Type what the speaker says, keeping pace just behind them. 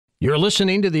You're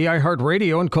listening to the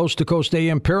iHeartRadio and Coast to Coast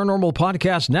AM Paranormal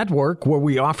Podcast Network, where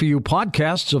we offer you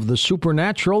podcasts of the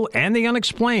supernatural and the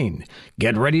unexplained.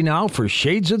 Get ready now for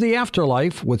Shades of the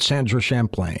Afterlife with Sandra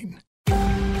Champlain.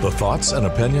 The thoughts and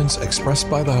opinions expressed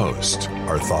by the host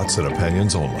are thoughts and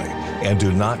opinions only and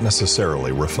do not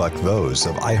necessarily reflect those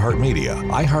of iHeartMedia,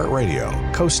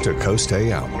 iHeartRadio, Coast to Coast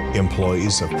AM,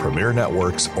 employees of Premier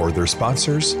Networks, or their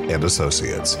sponsors and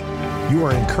associates. You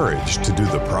are encouraged to do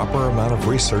the proper amount of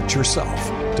research yourself,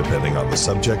 depending on the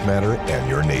subject matter and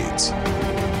your needs.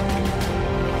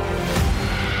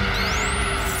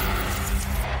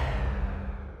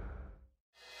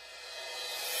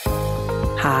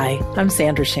 Hi, I'm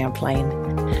Sandra Champlain.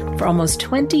 For almost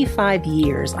 25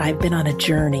 years, I've been on a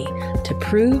journey to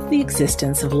prove the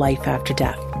existence of life after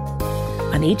death.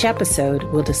 On each episode,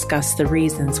 we'll discuss the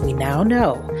reasons we now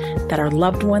know that our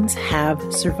loved ones have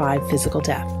survived physical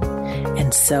death.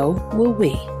 And so will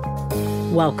we.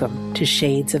 Welcome to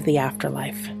Shades of the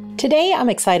Afterlife. Today, I'm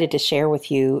excited to share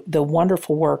with you the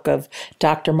wonderful work of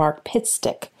Dr. Mark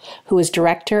Pitstick, who is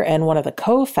director and one of the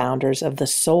co-founders of the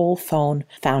Soul Phone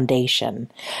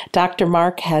Foundation. Dr.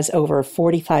 Mark has over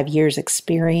 45 years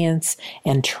experience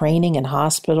and training in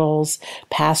hospitals,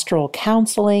 pastoral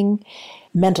counseling,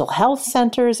 mental health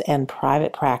centers, and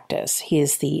private practice. He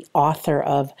is the author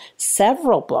of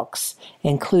several books,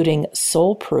 including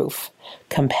Soul Proof,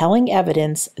 Compelling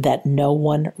Evidence That No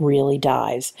One Really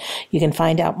Dies. You can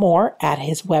find out more at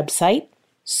his website,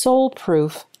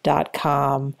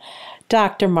 soulproof.com.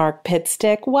 Dr. Mark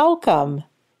Pitstick, welcome.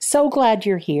 So glad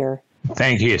you're here.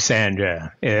 Thank you,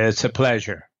 Sandra. It's a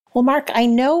pleasure. Well, Mark, I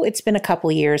know it's been a couple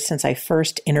of years since I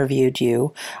first interviewed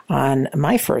you on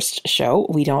my first show,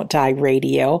 We Don't Die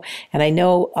Radio, and I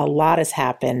know a lot has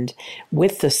happened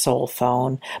with the Soul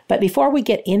Phone. But before we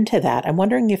get into that, I'm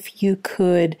wondering if you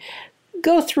could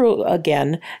go through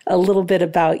again a little bit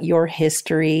about your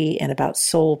history and about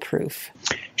Soul Proof.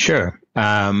 Sure.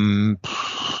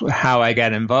 How I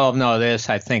got involved in all this,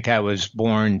 I think I was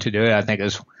born to do it. I think it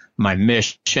was my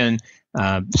mission.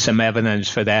 Some evidence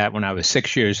for that. When I was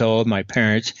 6 years old, my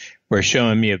parents were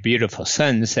showing me a beautiful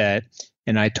sunset,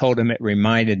 and I told them it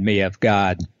reminded me of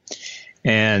God.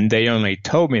 And they only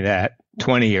told me that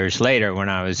 20 years later when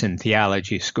I was in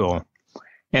theology school.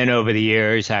 And over the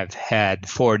years, I've had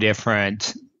 4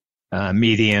 different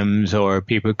mediums or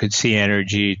people who could see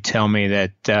energy tell me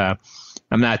that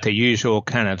I'm not the usual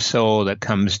kind of soul that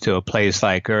comes to a place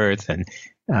like Earth and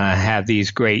have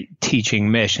these great teaching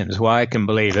missions. Well, I can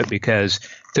believe it because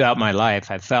throughout my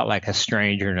life, I felt like a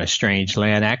stranger in a strange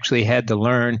land. I actually had to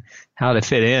learn how to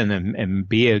fit in and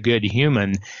be a good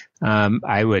human.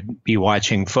 I would be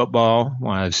watching football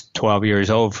when I was 12 years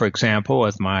old, for example,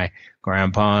 with my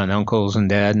grandpa and uncles and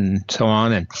dad and so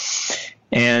on,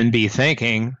 and be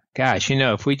thinking, gosh,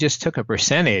 if we just took a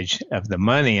percentage of the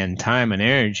money and time and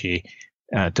energy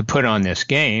to put on this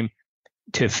game,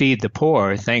 to feed the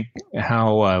poor, think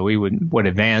how what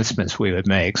advancements we would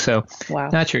make. So, wow.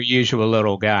 Not your usual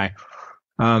little guy.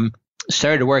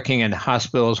 Started working in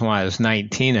hospitals when I was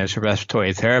 19 as a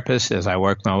respiratory therapist, as I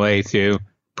worked my way through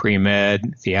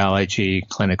pre-med, theology,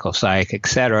 clinical psych,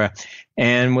 etc.,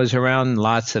 and was around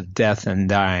lots of death and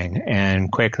dying,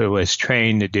 and quickly was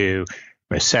trained to do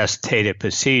resuscitative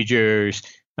procedures,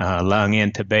 lung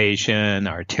intubation,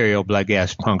 arterial blood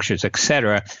gas punctures,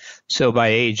 etc. So by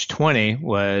age 20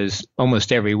 was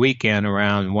almost every weekend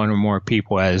around one or more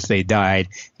people as they died,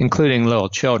 including little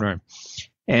children.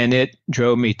 And it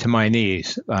drove me to my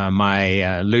knees.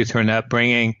 My Lutheran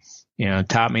upbringing,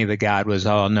 taught me that God was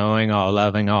all-knowing,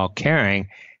 all-loving, all-caring.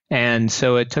 And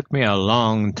so it took me a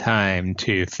long time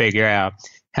to figure out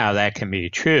how that can be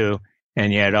true,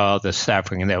 and yet all the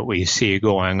suffering that we see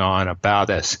going on about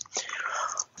us.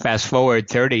 Fast forward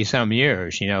 30-some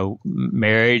years,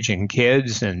 marriage and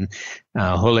kids and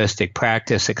holistic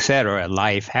practice, etc.,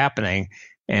 life happening.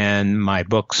 And my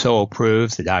book, Soul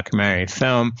Proof, the documentary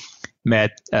film,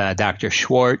 met Dr.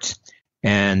 Schwartz.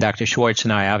 And Dr. Schwartz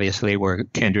and I obviously were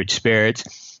kindred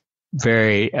spirits,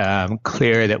 very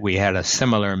clear that we had a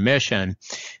similar mission.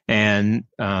 And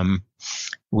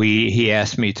he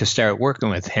asked me to start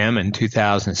working with him in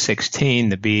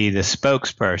 2016 to be the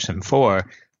spokesperson for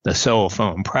the Soul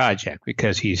Phone Project,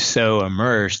 because he's so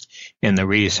immersed in the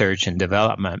research and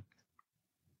development.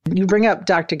 You bring up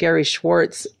Dr. Gary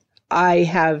Schwartz. I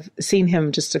have seen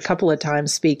him just a couple of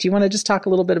times speak. Do you want to just talk a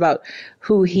little bit about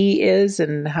who he is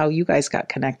and how you guys got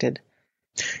connected?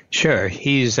 Sure.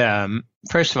 He's,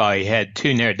 first of all, he had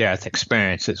 2 near-death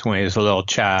experiences when he was a little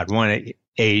child, one at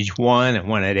age 1 and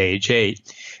one at age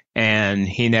 8. And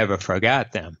he never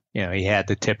forgot them. He had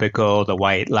the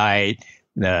white light,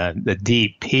 the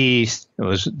deep peace. It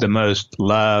was the most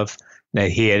love that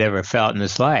he had ever felt in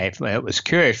his life. It was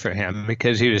curious for him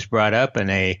because he was brought up in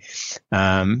a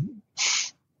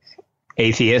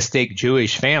atheistic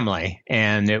Jewish family,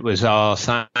 and it was all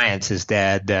science. His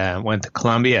dad went to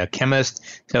Columbia, a chemist,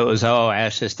 so it was all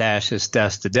ashes to ashes,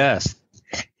 dust to dust.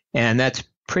 And that's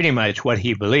pretty much what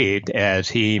he believed as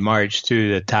he marched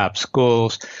through the top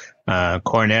schools,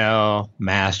 Cornell,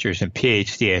 master's and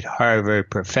PhD at Harvard,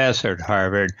 professor at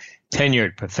Harvard,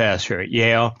 tenured professor at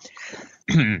Yale.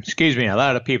 Excuse me, a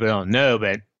lot of people don't know,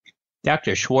 but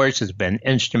Dr. Schwartz has been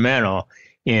instrumental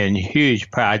in huge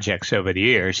projects over the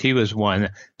years. He was one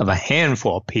of a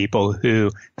handful of people who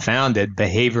founded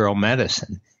behavioral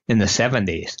medicine in the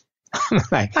 70s.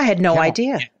 I had no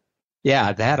idea.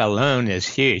 Yeah, that alone is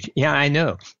huge. Yeah, I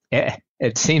know.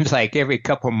 It seems like every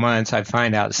couple of months I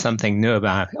find out something new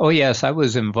about it. Oh, yes, I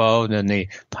was involved in the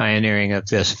pioneering of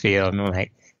this field. And I'm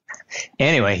like,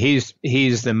 anyway, he's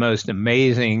the most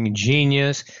amazing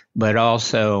genius, but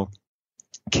also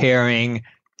caring,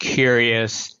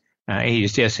 curious.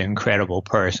 He's just an incredible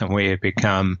person. We have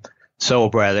become soul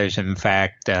brothers. In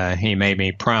fact, he made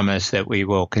me promise that we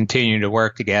will continue to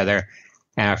work together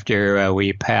after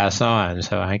we pass on.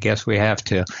 So I guess we have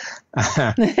to.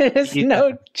 There's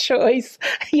no choice.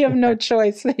 You have no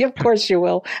choice. Of course you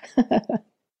will.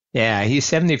 Yeah, he's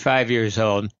 75 years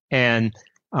old, and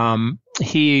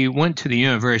he went to the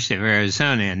University of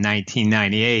Arizona in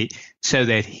 1998 so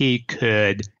that he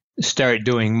could start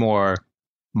doing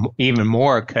even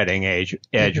more cutting edge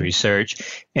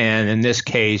research, and in this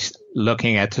case,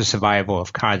 looking at the survival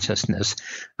of consciousness.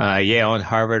 Yale and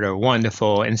Harvard are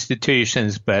wonderful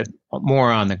institutions, but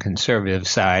more on the conservative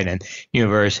side, and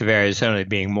University of Arizona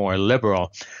being more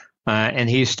liberal. And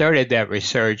he started that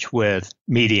research with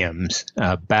mediums,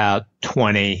 about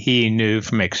 20 he knew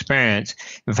from experience.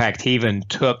 In fact, he even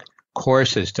took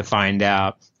courses to find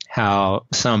out how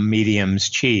some mediums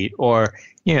cheat or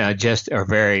just are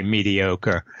very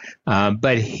mediocre.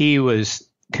 But he was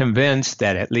convinced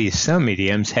that at least some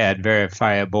mediums had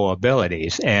verifiable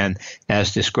abilities. And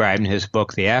as described in his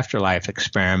book, The Afterlife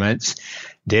Experiments,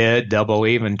 did double,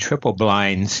 even triple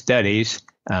blind studies,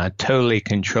 totally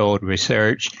controlled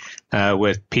research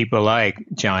with people like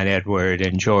John Edward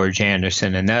and George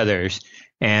Anderson and others,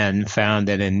 and found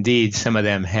that indeed some of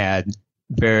them had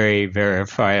very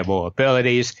verifiable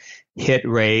abilities. Hit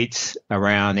rates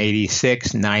around 86,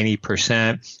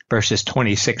 90% versus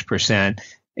 26%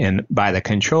 by the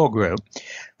control group.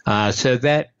 So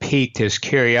that piqued his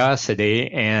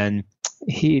curiosity, and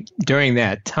he, during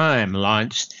that time,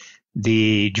 launched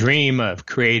the dream of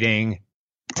creating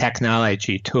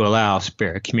technology to allow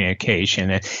spirit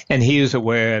communication. And he was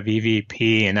aware of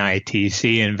EVP and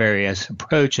ITC and various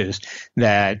approaches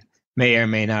that may or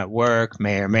may not work,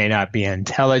 may or may not be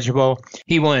intelligible.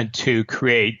 He wanted to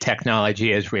create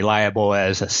technology as reliable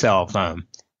as a cell phone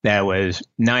that was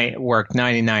worked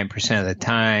 99% of the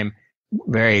time,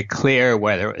 very clear,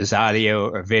 whether it was audio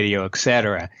or video,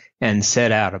 etc., and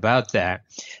set out about that.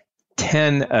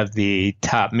 10 of the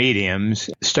top mediums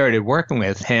started working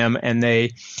with him, and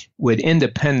they would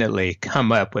independently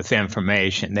come up with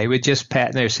information. They would just pat,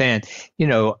 and they're saying,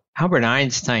 Albert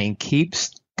Einstein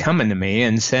keeps coming to me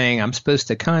and saying, I'm supposed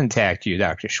to contact you,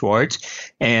 Dr.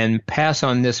 Schwartz, and pass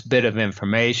on this bit of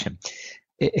information.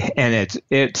 And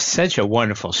it's such a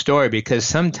wonderful story because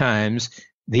sometimes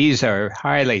these are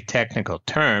highly technical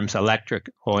terms,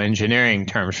 electrical engineering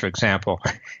terms, for example,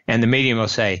 and the medium will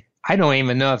say, I don't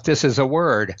even know if this is a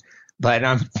word, but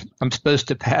I'm supposed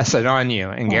to pass it on you.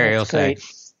 And Gary will say,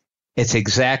 it's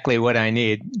exactly what I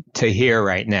need to hear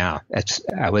right now.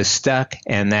 I was stuck,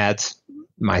 and that's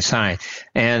my sign.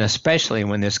 And especially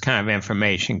when this kind of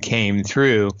information came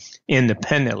through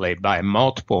independently by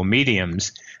multiple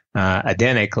mediums,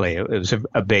 identically, it was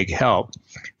a big help.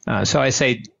 So I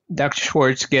say Dr.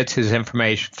 Schwartz gets his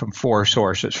information from 4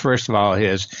 sources. First of all,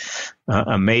 his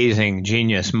amazing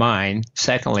genius mind.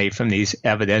 Secondly, from these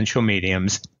evidential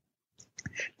mediums.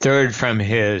 Third, from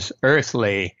his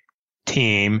earthly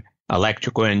team,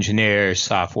 electrical engineers,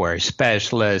 software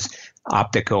specialists,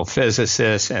 optical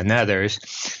physicists, and others.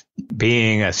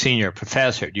 Being a senior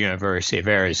professor at University of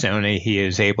Arizona, he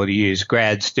is able to use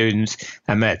grad students.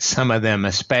 I met some of them,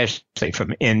 especially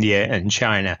from India and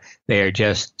China. They are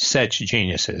just such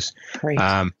geniuses. Great.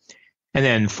 And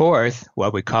then fourth,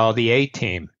 what we call the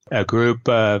A-Team, a group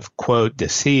of, quote,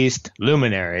 deceased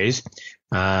luminaries,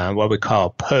 what we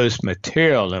call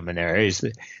post-material luminaries,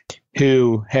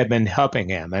 who have been helping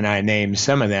him. And I named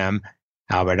some of them: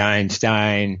 Albert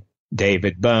Einstein,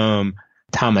 David Bohm,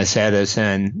 Thomas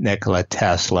Edison, Nikola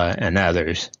Tesla, and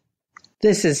others.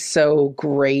 This is so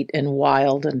great and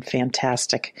wild and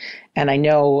fantastic. And I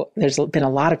know there's been a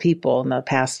lot of people in the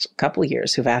past couple of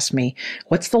years who've asked me,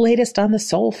 what's the latest on the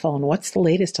soul phone? What's the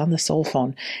latest on the soul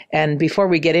phone? And before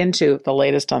we get into the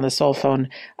latest on the soul phone,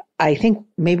 I think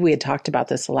maybe we had talked about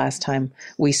this the last time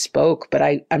we spoke,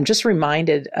 but I'm just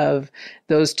reminded of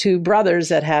those two brothers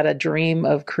that had a dream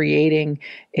of creating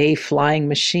a flying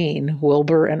machine,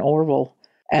 Wilbur and Orville,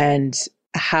 and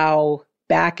how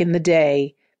back in the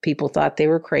day, people thought they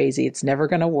were crazy. It's never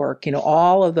going to work.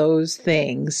 All of those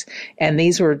things. And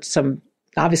these were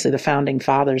obviously the founding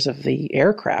fathers of the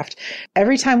aircraft.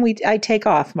 Every time I take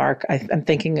off, Mark, I'm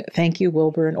thinking, thank you,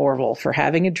 Wilbur and Orville, for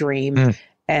having a dream.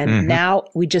 And now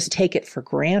we just take it for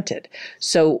granted.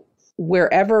 So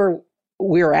wherever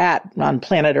we're at on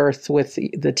planet Earth with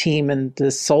the team and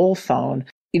the soul phone,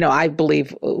 I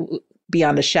believe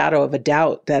beyond a shadow of a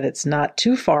doubt that it's not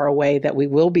too far away that we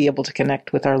will be able to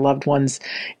connect with our loved ones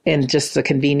in just the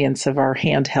convenience of our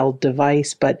handheld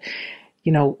device. But,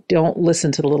 don't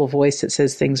listen to the little voice that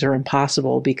says things are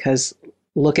impossible, because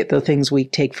look at the things we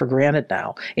take for granted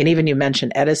now. And even you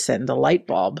mentioned Edison, the light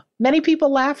bulb. Many people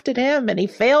laughed at him and he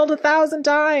failed 1,000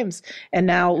 times. And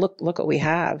now look what we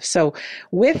have. So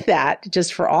with that,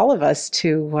 just for all of us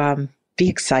to be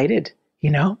excited,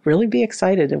 really be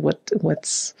excited at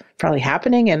what's probably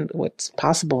happening and what's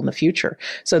possible in the future.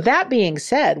 So that being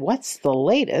said, what's the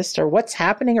latest, or what's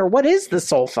happening, or what is the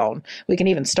soul phone? We can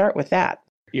even start with that.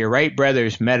 Your Wright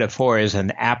brothers metaphor is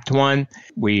an apt one.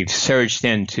 We've searched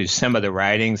into some of the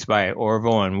writings by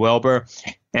Orville and Wilbur,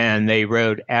 and they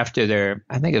wrote after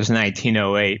I think it was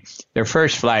 1908, their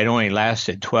first flight only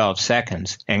lasted 12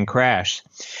 seconds and crashed.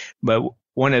 But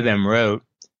one of them wrote,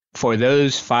 "For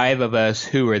those 5 of us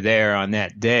who were there on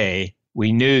that day,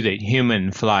 we knew that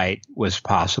human flight was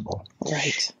possible."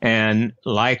 Right. And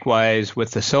likewise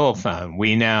with the soul phone,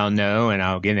 we now know, and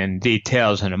I'll get into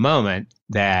details in a moment,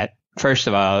 that first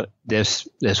of all, this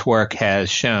work has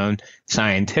shown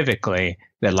scientifically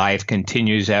that life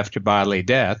continues after bodily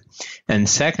death. And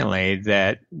secondly,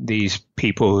 that these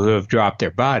people who have dropped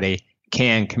their body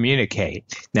can communicate.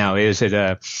 Now, is it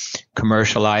a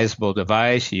commercializable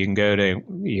device you can go to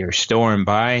your store and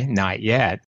buy? Not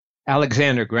yet.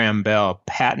 Alexander Graham Bell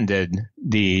patented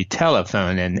the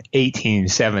telephone in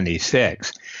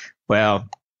 1876. Well,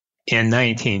 in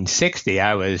 1960,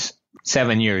 I was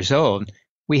 7 years old.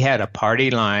 We had a party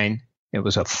line. It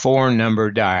was a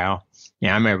 4-number dial.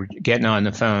 I remember getting on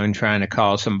the phone, trying to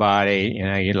call somebody.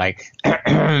 You'd like,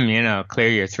 clear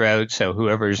your throat so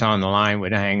whoever's on the line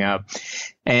would hang up.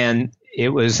 And it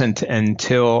was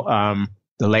until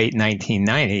the late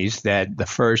 1990s that the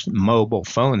first mobile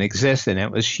phone existed. And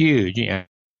it was huge.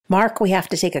 Mark, we have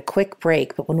to take a quick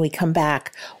break, but when we come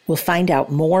back, we'll find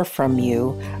out more from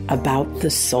you about the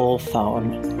soul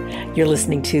phone. You're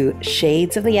listening to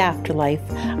Shades of the Afterlife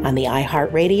on the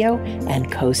iHeartRadio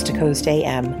and Coast to Coast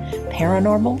AM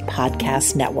Paranormal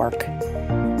Podcast Network.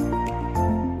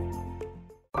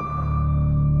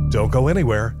 Don't go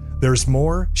anywhere. There's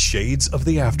more Shades of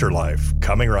the Afterlife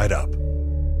coming right up.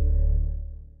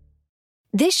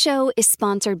 This show is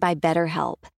sponsored by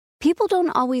BetterHelp. People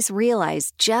don't always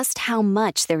realize just how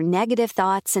much their negative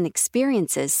thoughts and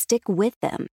experiences stick with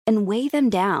them and weigh them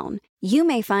down. You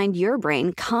may find your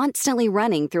brain constantly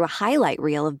running through a highlight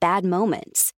reel of bad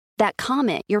moments. That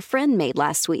comment your friend made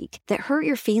last week that hurt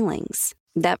your feelings.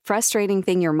 That frustrating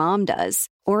thing your mom does.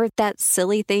 Or that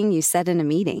silly thing you said in a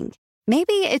meeting.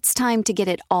 Maybe it's time to get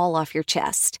it all off your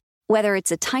chest. Whether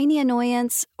it's a tiny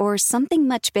annoyance or something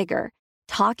much bigger,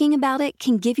 talking about it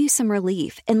can give you some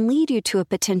relief and lead you to a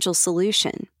potential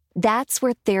solution. That's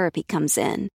where therapy comes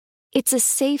in. It's a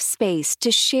safe space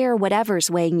to share whatever's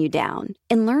weighing you down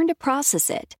and learn to process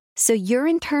it so your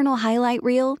internal highlight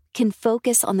reel can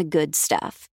focus on the good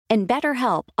stuff. And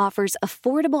BetterHelp offers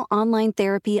affordable online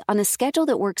therapy on a schedule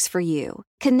that works for you.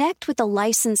 Connect with a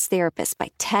licensed therapist by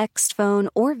text, phone,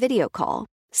 or video call.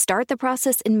 Start the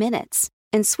process in minutes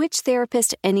and switch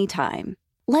therapist anytime.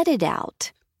 Let it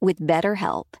out with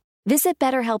BetterHelp. Visit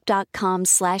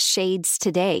BetterHelp.com/shades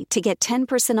today to get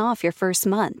 10% off your first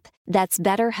month. That's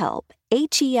BetterHelp,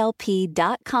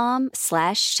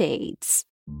 HELP.com/shades.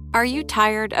 Are you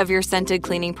tired of your scented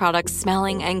cleaning products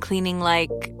smelling and cleaning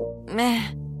like meh?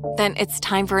 Then it's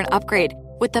time for an upgrade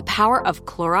with the power of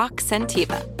Clorox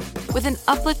Scentiva. With an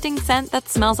uplifting scent that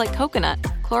smells like coconut,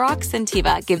 Clorox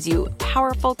Scentiva gives you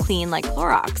powerful clean like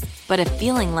Clorox, but a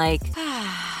feeling like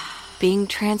being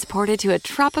transported to a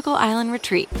tropical island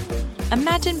retreat.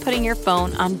 Imagine putting your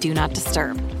phone on Do Not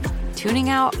Disturb, tuning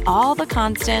out all the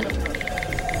constant,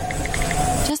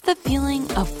 just the feeling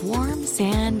of warm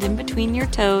sand in between your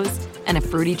toes and a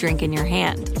fruity drink in your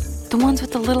hand. the ones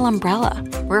with the little umbrella.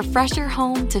 Refresh your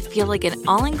home to feel like an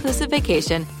all-inclusive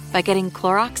vacation by getting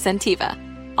Clorox Scentiva.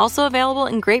 Also available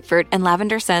in grapefruit and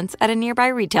lavender scents at a nearby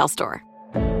retail store.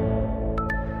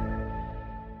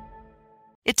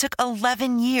 It took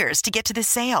 11 years to get to this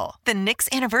sale. The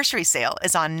Knix Anniversary Sale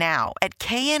is on now at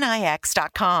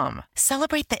knix.com.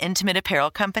 Celebrate the intimate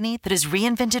apparel company that has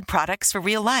reinvented products for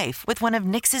real life with one of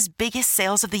Knix's biggest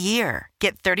sales of the year.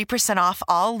 Get 30% off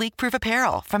all leak-proof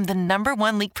apparel from the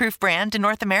 #1 leak-proof brand in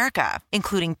North America,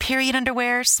 including period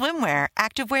underwear, swimwear,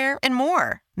 activewear, and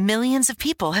more. Millions of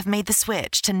people have made the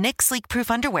switch to Knix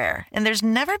leak-proof underwear, and there's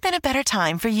never been a better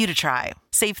time for you to try.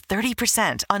 Save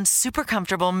 30% on super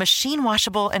comfortable,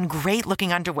 machine-washable, and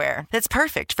great-looking underwear that's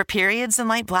perfect for periods and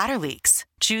light bladder leaks.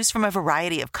 Choose from a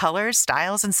variety of colors,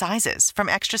 styles, and sizes, from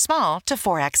extra small to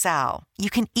 4XL. You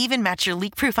can even match your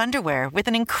leak-proof underwear with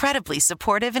an incredibly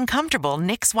supportive and comfortable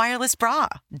Knix wireless bra.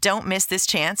 Don't miss this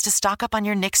chance to stock up on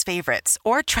your Knix favorites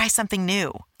or try something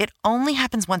new. It only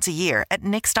happens once a year at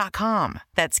Knix.com.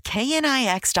 That's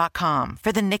knix.com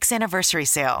for the Knix Anniversary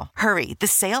Sale. Hurry, the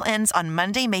sale ends on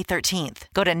Monday, May 13th.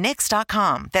 Go to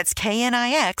Knix.com. That's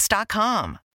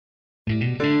knix.com.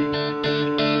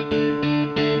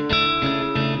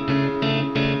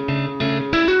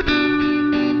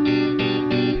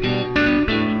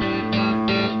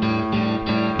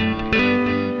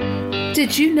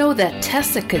 Did you know that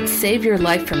tests that could save your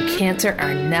life from cancer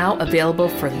are now available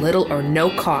for little or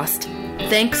no cost,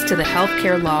 thanks to the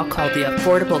healthcare law called the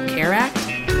Affordable Care Act?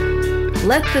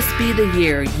 Let this be the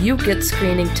year you get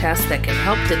screening tests that can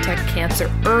help detect cancer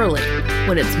early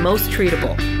when it's most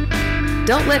treatable.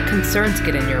 Don't let concerns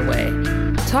get in your way.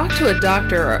 Talk to a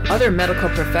doctor or other medical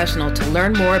professional to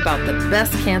learn more about the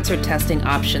best cancer testing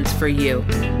options for you.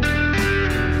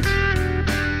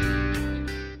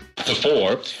 The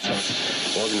fourth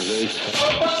organization.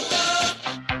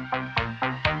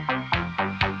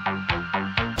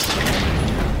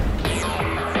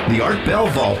 The Art Bell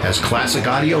Vault has classic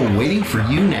audio waiting for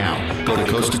you now. Go to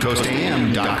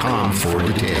coasttocoastam.com for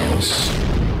details.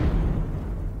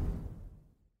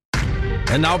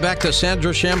 And now back to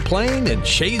Sandra Champlain and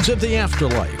Shades of the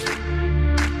Afterlife.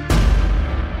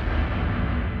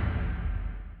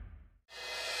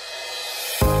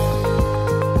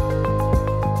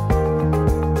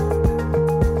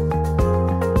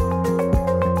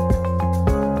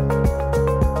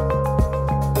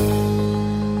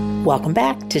 Welcome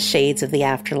back to Shades of the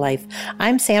Afterlife.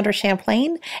 I'm Sandra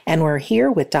Champlain, and we're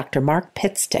here with Dr. Mark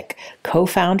Pitstick,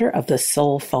 co-founder of the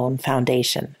Soul Phone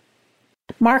Foundation.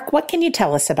 Mark, what can you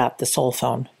tell us about the Soul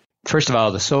Phone? First of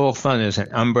all, the Soul Phone is an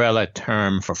umbrella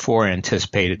term for 4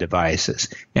 anticipated devices,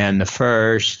 and the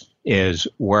first is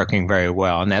working very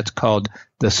well, and that's called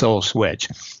the Soul Switch.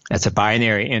 That's a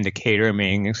binary indicator,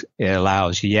 meaning it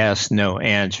allows yes, no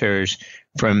answers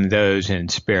from those in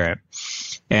spirit.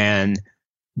 And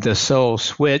the Soul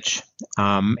Switch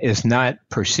is not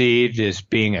perceived as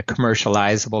being a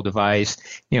commercializable device.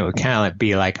 It would kind of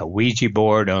be like a Ouija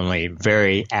board, only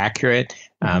very accurate,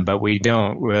 but we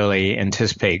don't really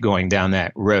anticipate going down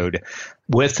that road.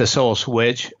 With the Soul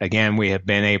Switch, again, we have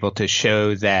been able to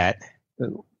show that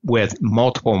with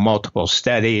multiple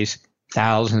studies,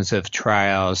 thousands of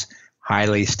trials,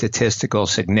 highly statistical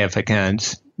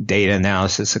significance, data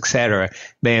analysis, etc.,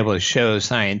 being able to show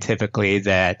scientifically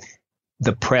that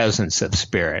the presence of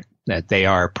spirit, that they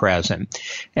are present.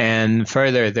 And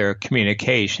further, their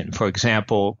communication. For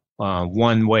example,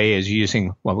 one way is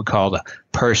using what we call the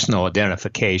personal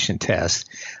identification test.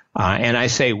 And I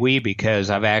say we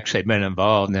because I've actually been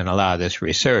involved in a lot of this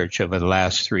research over the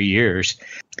last 3 years.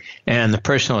 And the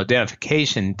personal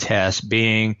identification test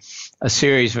being a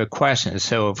series of questions.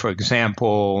 So, for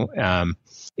example,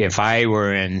 if I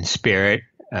were in spirit,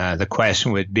 the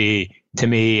question would be to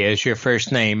me, is your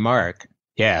first name Mark?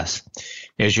 Yes.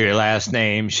 Is your last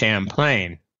name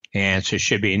Champlain? The answer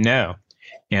should be no.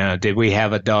 Did we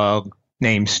have a dog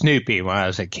named Snoopy when I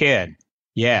was a kid?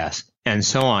 Yes. And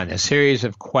so on. A series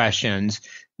of questions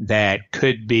that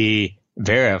could be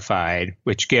verified,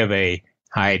 which give a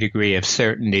high degree of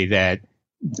certainty that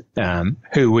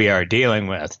who we are dealing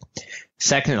with.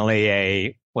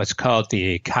 Secondly, what's called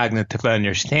the cognitive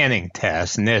understanding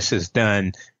test, and this is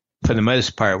done for the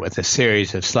most part with a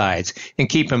series of slides. And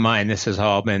keep in mind, this has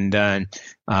all been done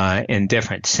in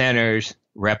different centers,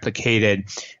 replicated,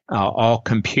 all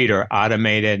computer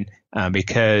automated,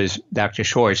 because Dr.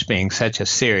 Schwartz, being such a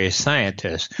serious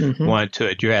scientist, wanted to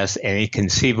address any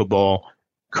conceivable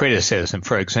criticism.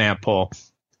 For example,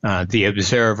 the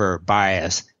observer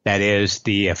bias That is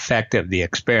the effect of the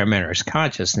experimenter's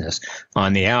consciousness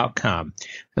on the outcome.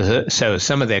 So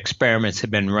some of the experiments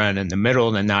have been run in the middle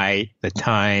of the night, the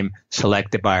time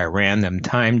selected by a random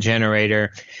time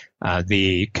generator.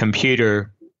 The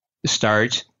computer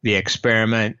starts the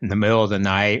experiment in the middle of the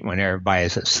night when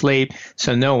everybody's asleep,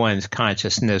 so no one's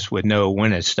consciousness would know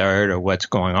when it started or what's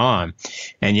going on.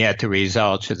 And yet the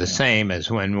results are the same as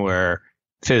when we're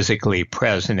physically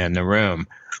present in the room.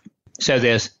 So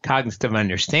this cognitive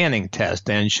understanding test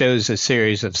then shows a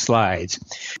series of slides.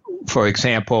 For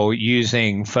example,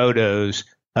 using photos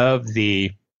of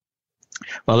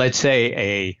let's say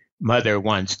a mother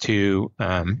wants to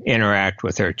interact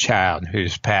with her child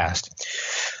who's passed.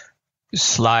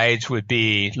 Slides would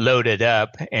be loaded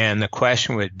up, and the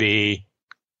question would be,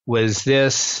 was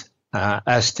this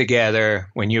us together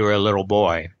when you were a little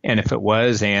boy? And if it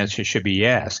was, the answer should be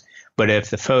yes. But if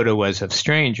the photo was of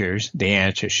strangers, the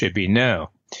answer should be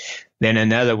no. Then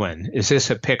another one, is this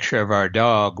a picture of our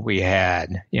dog we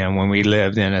had, when we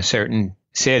lived in a certain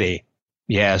city?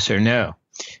 Yes or no.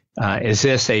 Is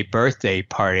this a birthday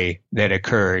party that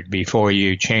occurred before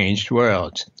you changed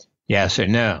worlds? Yes or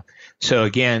no. So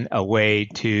again, a way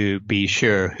to be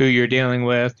sure who you're dealing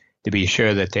with, to be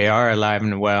sure that they are alive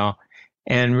and well,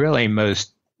 and really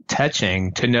most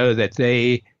touching to know that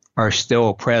they are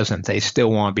still present. They still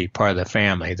want to be part of the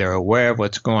family. They're aware of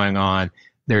what's going on.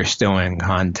 They're still in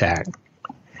contact.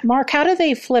 Mark, how do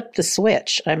they flip the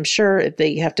switch? I'm sure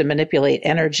they have to manipulate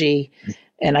energy,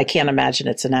 and I can't imagine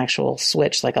it's an actual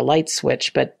switch, like a light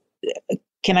switch, but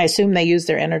can I assume they use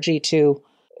their energy to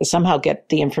somehow get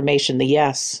the information, the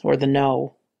yes or the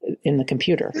no, in the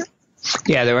computer?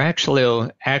 Yeah, there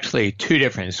are actually two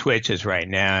different switches right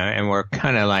now, and we're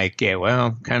kind of like you.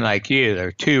 There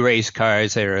are two race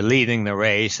cars that are leading the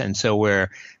race, and so we're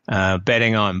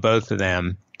betting on both of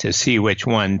them to see which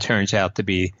one turns out to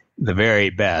be the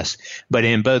very best. But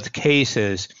in both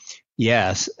cases,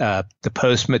 yes, the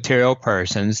post-material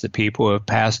persons, the people who have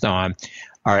passed on,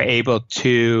 are able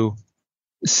to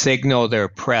signal their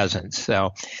presence.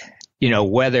 So,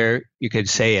 whether you could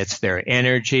say it's their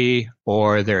energy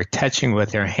or they're touching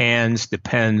with their hands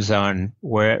depends on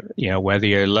whether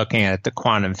you're looking at the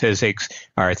quantum physics,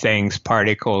 are things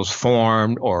particles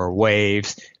formed or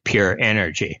waves, pure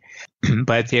energy.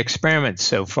 But the experiments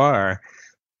so far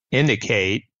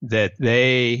indicate that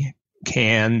they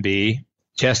can be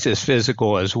just as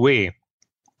physical as we.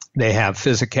 They have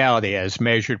physicality as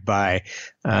measured by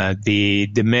the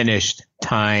diminished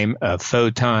time of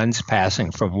photons passing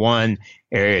from one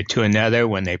area to another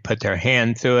when they put their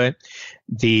hand through it,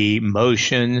 the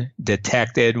motion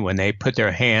detected when they put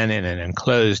their hand in an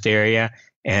enclosed area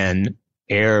and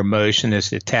air motion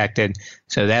is detected.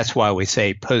 So that's why we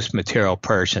say post-material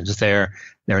persons. They're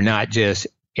not just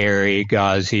airy,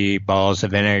 gauzy balls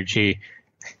of energy.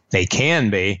 They can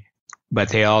be, but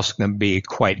they also can be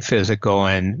quite physical,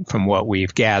 and from what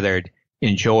we've gathered,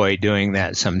 enjoy doing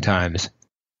that sometimes.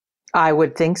 I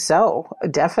would think so,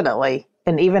 definitely.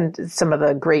 And even some of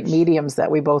the great mediums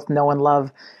that we both know and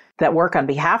love that work on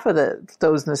behalf of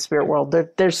those in the spirit world,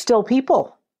 they're still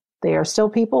people. They are still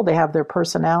people. They have their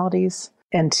personalities,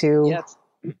 and to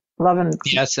love and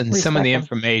yes, and some of the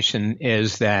information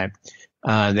is that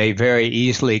they very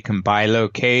easily can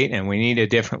bilocate, and we need a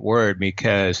different word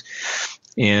because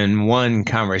in one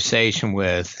conversation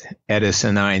with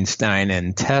Edison, Einstein,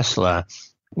 and Tesla,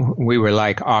 we were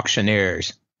like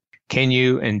auctioneers. Can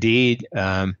you indeed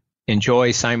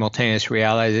enjoy simultaneous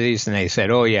realities? And they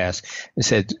said, oh, yes. I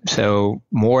said, so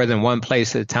more than one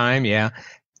place at a time? Yeah.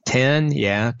 10?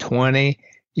 Yeah. 20?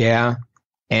 Yeah.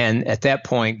 And at that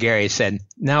point, Gary said,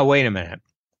 now, wait a minute.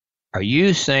 Are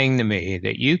you saying to me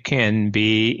that you can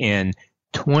be in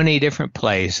 20 different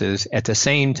places at the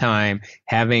same time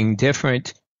having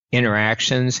different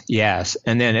interactions? Yes.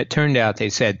 And then it turned out they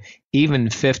said even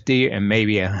 50 and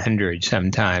maybe 100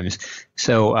 sometimes.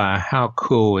 So how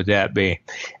cool would that be?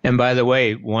 And by the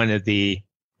way, one of the,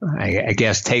 I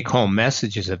guess, take-home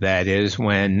messages of that is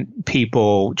when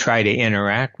people try to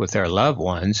interact with their loved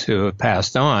ones who have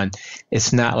passed on,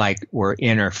 it's not like we're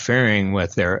interfering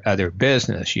with their other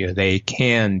business. They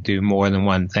can do more than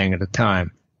one thing at a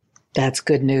time. That's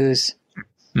good news.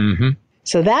 Mm-hmm.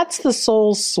 So that's the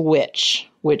soul switch,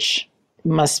 which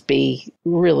must be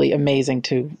really amazing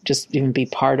to just even be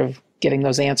part of getting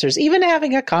those answers, even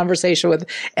having a conversation with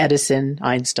Edison,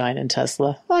 Einstein, and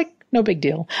Tesla. Like, no big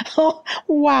deal. Oh,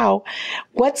 wow.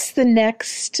 What's the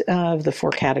next of the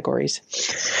 4 categories?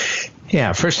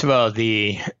 Yeah, first of all,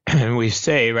 the we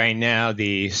say right now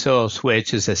the Soul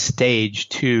Switch is a stage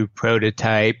 2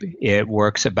 prototype. It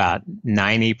works about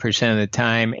 90% of the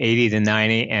time, 80 to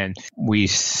 90, and we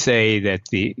say that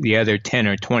the other 10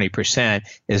 or 20%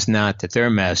 is not that they're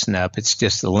messing up, it's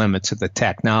just the limits of the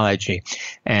technology.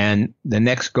 And the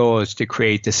next goal is to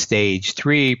create the stage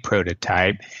 3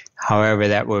 prototype. However,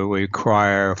 that will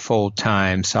require a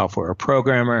full-time software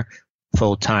programmer,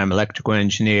 full-time electrical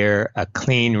engineer, a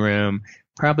clean room,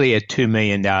 probably a $2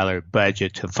 million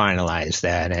budget to finalize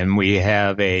that. And we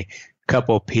have a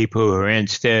couple people who are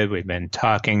interested. We've been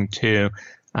talking to,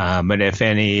 but if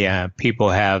any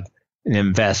people have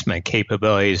investment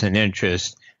capabilities and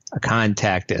interest,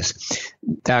 contact us.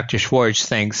 Dr. Schwartz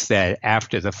thinks that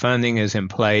after the funding is in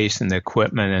place and the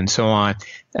equipment and so on,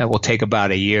 that will take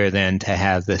about a year then to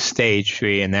have the stage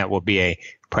 3, and that will be a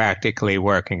practically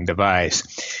working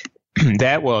device.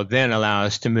 That will then allow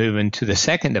us to move into the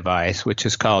second device, which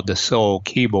is called the Soul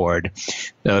Keyboard.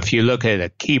 So if you look at a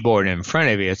keyboard in front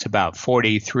of you, it's about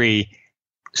 43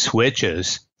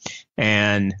 switches.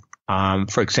 And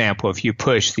for example, if you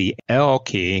push the L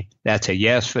key, that's a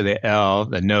yes for the L,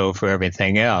 the no for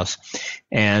everything else.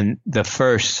 And the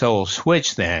first Soul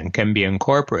Switch then can be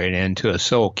incorporated into a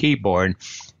Soul Keyboard.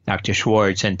 Dr.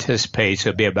 Schwartz anticipates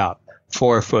it'll be about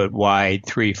 4 foot wide,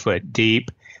 3 foot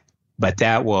deep. But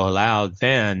that will allow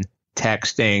then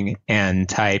texting and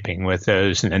typing with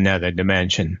those in another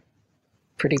dimension.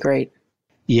 Pretty great.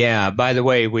 Yeah. By the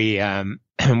way, we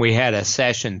had a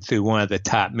session through one of the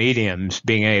top mediums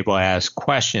being able to ask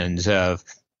questions of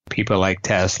people like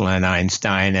Tesla and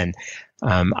Einstein. And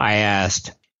I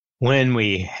asked, when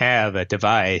we have a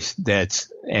device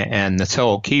and the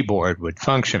Soul Keyboard would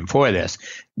function for this,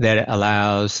 that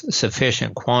allows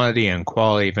sufficient quantity and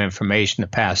quality of information to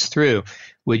pass through,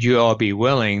 would you all be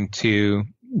willing to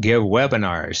give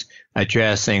webinars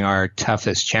addressing our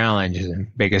toughest challenges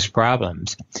and biggest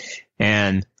problems?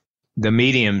 And the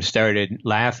medium started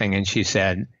laughing, and she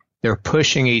said, they're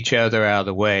pushing each other out of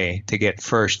the way to get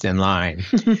first in line.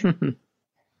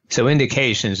 So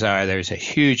indications are there's a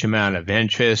huge amount of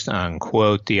interest on,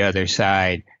 quote, the other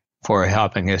side for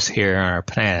helping us here on our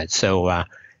planet. So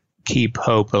keep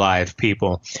hope alive,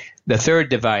 people. The third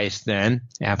device then,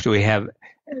 after we have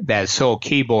that Soul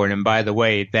Keyboard, and by the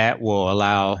way, that will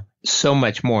allow so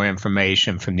much more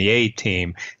information from the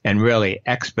A-team and really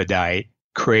expedite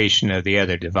creation of the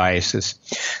other devices.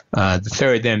 The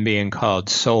third then being called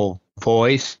Soul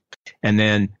Voice, and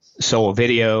then Soul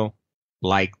Video,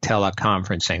 like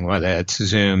teleconferencing, whether it's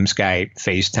Zoom, Skype,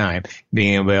 FaceTime,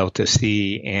 being able to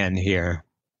see and hear.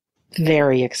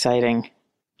 Very exciting.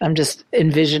 I'm just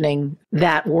envisioning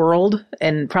that world,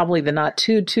 and probably the not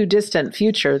too distant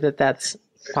future that's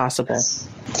possible.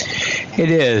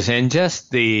 It is, and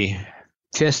just the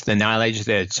knowledge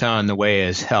that it's on the way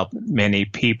has helped many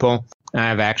people.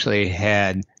 I've actually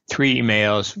had 3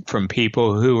 emails from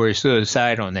people who were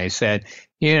suicidal, and they said,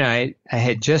 I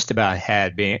had just about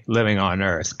had living on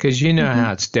Earth, because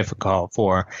how it's difficult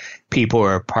for people who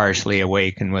are partially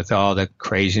awakened with all the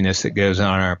craziness that goes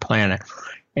on our planet.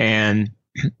 And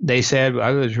they said,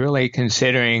 I was really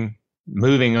considering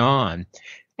moving on.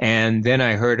 And then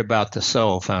I heard about the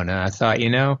Soul Phone, and I thought,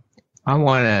 I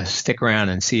want to stick around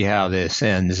and see how this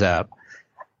ends up.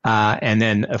 And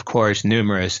then, of course,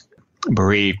 numerous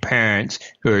bereaved parents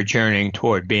who are journeying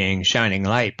toward being shining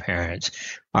light parents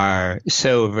are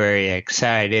so very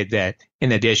excited that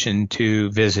in addition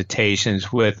to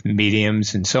visitations with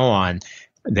mediums and so on,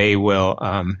 they will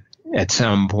at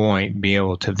some point be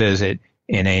able to visit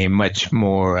in a much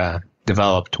more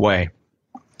developed way.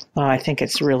 Oh, I think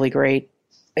it's really great.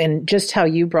 And just how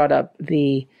you brought up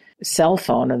the cell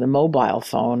phone or the mobile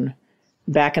phone,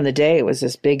 back in the day, it was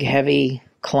this big, heavy,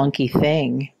 clunky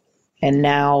thing. And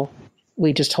now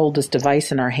we just hold this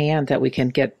device in our hand that we can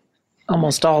get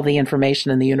almost all the information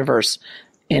in the universe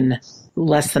in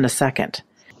less than a second.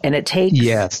 And it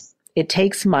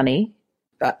takes money.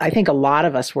 I think a lot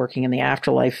of us working in the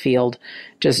afterlife field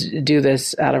just do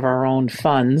this out of our own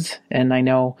funds. And I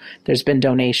know there's been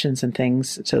donations and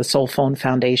things to the Soul Phone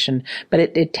Foundation, but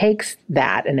it takes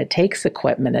that, and it takes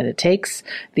equipment, and it takes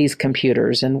these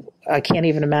computers. And I can't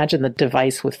even imagine the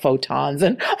device with photons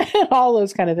and all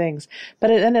those kind of things. But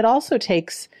it also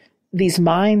takes these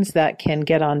minds that can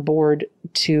get on board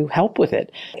to help with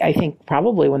it. I think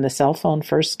probably when the cell phone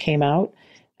first came out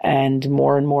and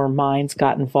more minds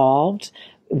got involved,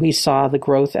 we saw the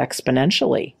growth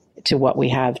exponentially to what we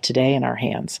have today in our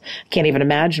hands. Can't even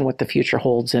imagine what the future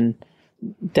holds in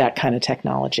that kind of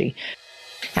technology.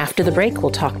 After the break,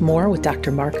 we'll talk more with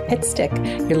Dr. Mark Pitstick.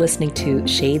 You're listening to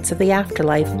Shades of the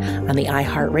Afterlife on the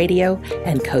iHeartRadio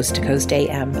and Coast to Coast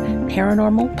AM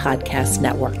Paranormal Podcast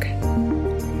Network.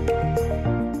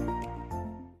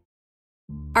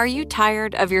 Are you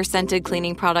tired of your scented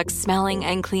cleaning products smelling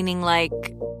and cleaning like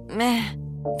meh?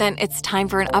 Then it's time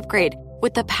for an upgrade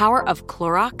with the power of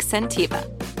Clorox Scentiva.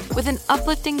 With an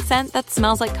uplifting scent that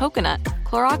smells like coconut,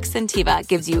 Clorox Scentiva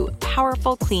gives you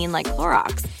powerful clean like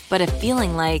Clorox, but a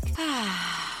feeling like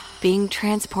being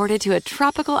transported to a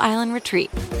tropical island retreat.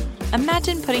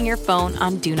 Imagine putting your phone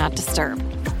on Do Not Disturb,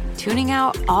 tuning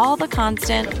out all the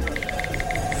constant,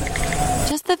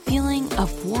 just the feeling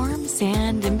of warm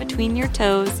sand in between your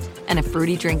toes and a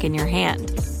fruity drink in your hand.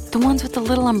 The ones with the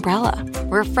little umbrella.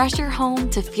 Refresh your home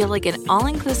to feel like an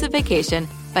all-inclusive vacation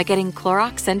by getting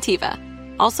Clorox Scentiva.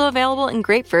 Also available in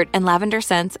grapefruit and lavender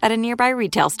scents at a nearby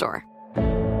retail store.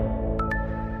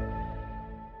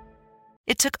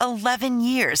 It took 11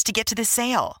 years to get to this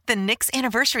sale. The Knix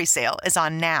Anniversary Sale is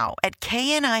on now at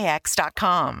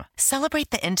knix.com.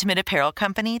 Celebrate the intimate apparel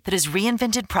company that has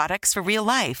reinvented products for real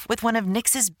life with one of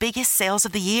Knix's biggest sales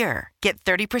of the year. Get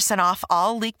 30% off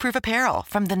all leak-proof apparel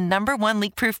from the #1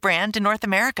 leak-proof brand in North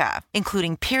America,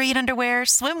 including period underwear,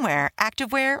 swimwear,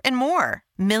 activewear, and more.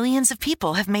 Millions of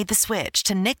people have made the switch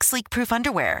to Knix leak-proof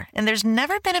underwear, and there's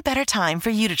never been a better time for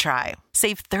you to try.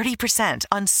 Save 30%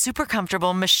 on super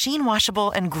comfortable, machine-washable,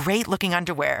 and great-looking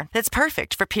underwear that's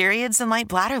perfect for periods and light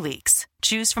bladder leaks.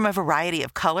 Choose from a variety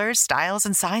of colors, styles,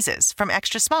 and sizes, from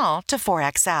extra small to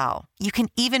 4XL. You can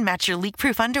even match your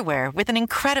leak-proof underwear with an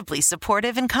incredibly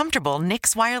supportive and comfortable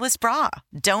Knix wireless bra.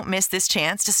 Don't miss this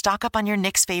chance to stock up on your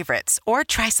Knix favorites or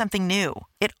try something new.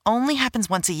 It only happens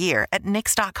once a year at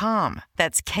knix.com.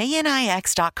 That's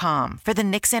knix.com for the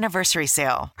Knix Anniversary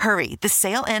Sale. Hurry, the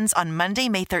sale ends on Monday,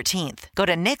 May 13th. Go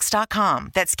to knix.com.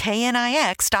 That's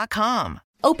knix.com.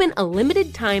 Open a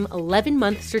limited-time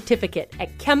 11-month certificate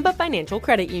at Kemba Financial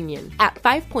Credit Union. At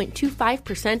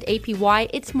 5.25% APY,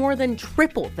 it's more than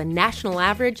triple the national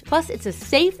average, plus it's a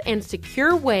safe and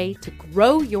secure way to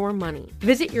grow your money.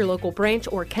 Visit your local branch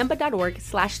or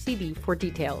kemba.org/cb for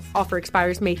details. Offer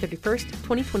expires May 31st,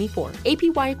 2024.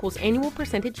 APY equals annual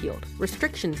percentage yield.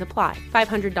 Restrictions apply.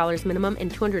 $500 minimum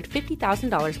and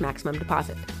 $250,000 maximum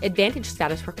deposit. Advantage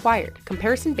status required.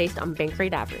 Comparison based on bank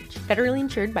rate average. Federally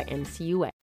insured by NCUA.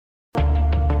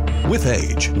 With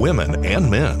age, women and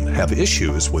men have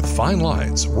issues with fine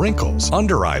lines, wrinkles,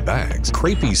 under-eye bags,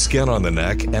 crepey skin on the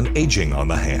neck, and aging on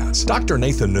the hands. Dr.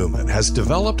 Nathan Newman has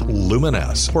developed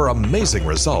Lumin-S for amazing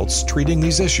results treating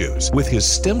these issues with his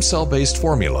stem cell-based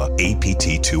formula,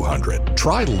 APT200.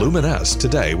 Try Lumin-S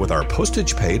today with our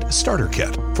postage-paid starter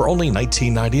kit for only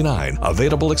 $19.99,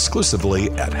 available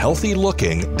exclusively at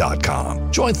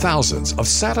healthylooking.com. Join thousands of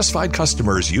satisfied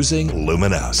customers using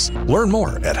Lumin-S. Learn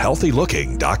more at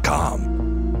healthylooking.com.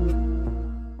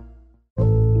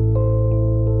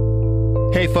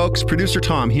 Hey folks, Producer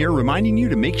Tom here, reminding you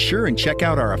to make sure and check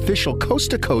out our official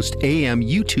Coast to Coast AM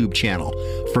YouTube channel.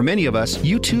 For many of us,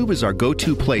 YouTube is our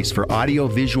go-to place for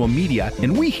audio-visual media,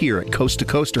 and we here at Coast to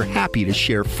Coast are happy to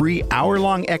share free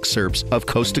hour-long excerpts of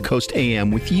Coast to Coast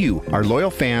AM with you, our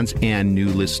loyal fans and new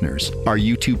listeners. Our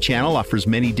YouTube channel offers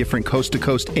many different Coast to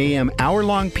Coast AM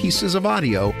hour-long pieces of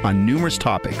audio on numerous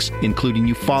topics, including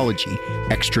ufology,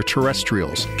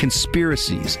 extraterrestrials,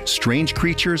 conspiracies, strange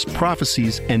creatures,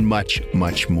 prophecies, and much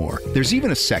more. There's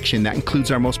even a section that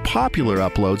includes our most popular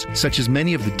uploads, such as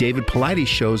many of the David Paulides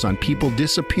shows on people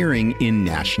disappearing in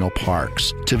national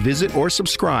parks. To visit or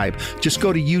subscribe, just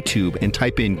go to YouTube and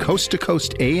type in Coast to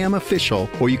Coast AM Official,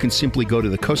 or you can simply go to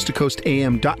the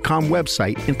coasttocoastam.com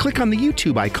website and click on the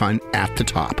YouTube icon at the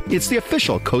top. It's the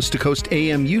official Coast to Coast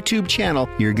AM YouTube channel.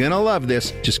 You're gonna love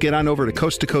this. Just get on over to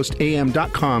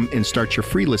coasttocoastam.com and start your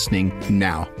free listening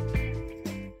now.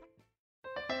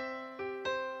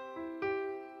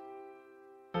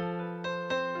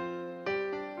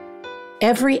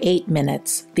 Every 8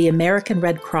 minutes, the American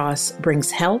Red Cross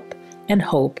brings help and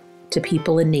hope to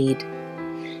people in need.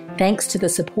 Thanks to the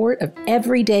support of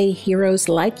everyday heroes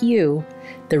like you,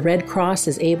 the Red Cross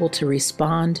is able to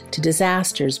respond to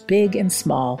disasters big and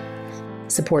small,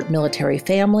 support military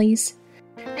families,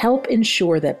 help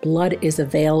ensure that blood is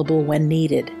available when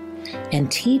needed,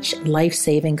 and teach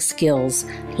life-saving skills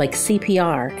like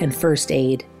CPR and first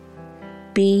aid.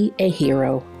 Be a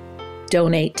hero.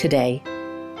 Donate today.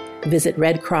 Visit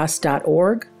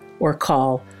redcross.org or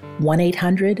call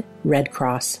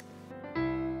 1-800-RED-CROSS.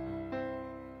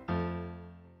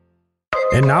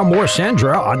 And now more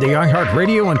Sandra on the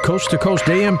iHeartRadio and Coast to Coast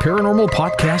AM Paranormal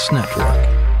Podcast Network.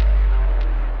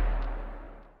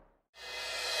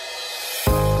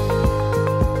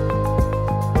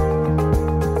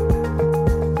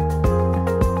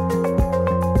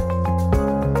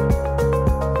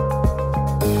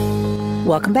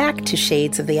 Welcome back to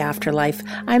Shades of the Afterlife.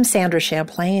 I'm Sandra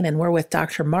Champlain, and we're with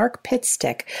Dr. Mark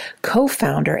Pitstick,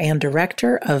 co-founder and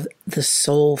director of The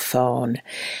Soul Phone.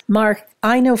 Mark,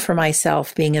 I know for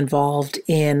myself, being involved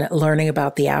in learning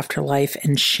about the afterlife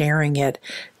and sharing it,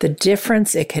 the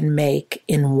difference it can make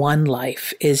in one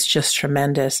life is just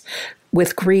tremendous.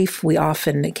 With grief, we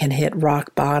often can hit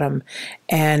rock bottom,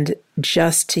 and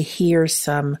just to hear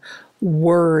some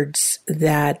words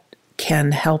that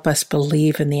can help us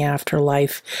believe in the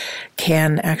afterlife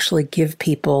can actually give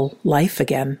people life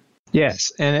again.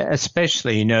 Yes, and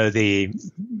especially, the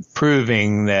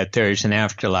proving that there's an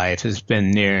afterlife has been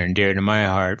near and dear to my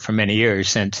heart for many years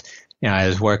since I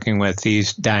was working with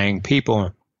these dying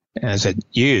people as a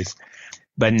youth.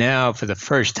 But now, for the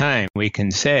first time, we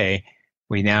can say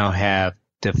we now have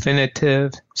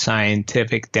definitive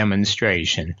scientific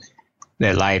demonstration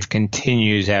that life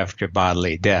continues after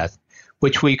bodily death,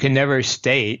 which we could never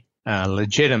state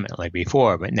legitimately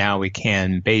before, but now we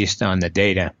can based on the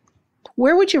data.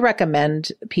 Where would you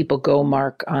recommend people go,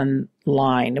 Mark,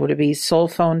 online? Would it be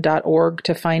soulphone.org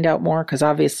to find out more? Because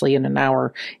obviously in an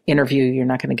hour interview, you're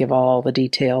not going to give all the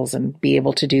details and be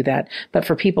able to do that. But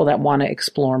for people that want to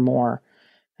explore more,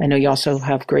 I know you also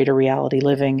have Greater Reality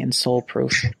Living and Soul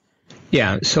Proof.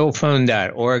 Yeah,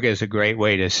 soulphone.org is a great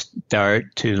way to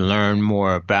start to learn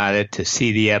more about it, to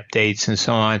see the updates and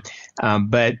so on.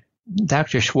 But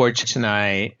Dr. Schwartz and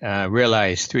I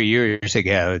realized 3 years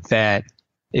ago that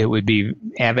it would be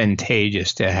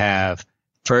advantageous to have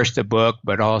first a book,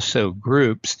 but also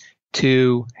groups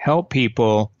to help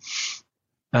people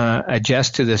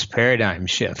adjust to this paradigm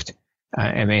shift.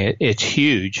 It's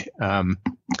huge.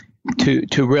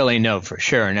 To really know for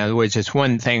sure. In other words, it's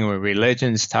one thing where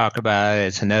religions talk about it.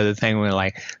 It's another thing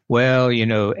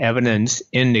where evidence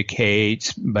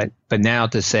indicates, but now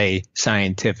to say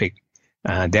scientific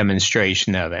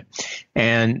demonstration of it.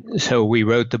 And so we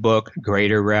wrote the book,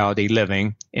 Greater Reality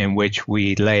Living, in which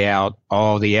we lay out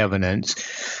all the evidence,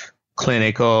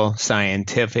 clinical,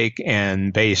 scientific,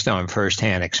 and based on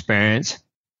firsthand experience.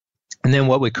 And then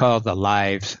what we call the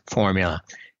LIVES formula.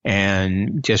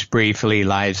 And just briefly,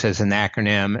 LIVES is an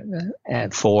acronym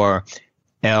for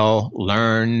L,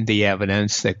 learn the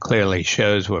evidence that clearly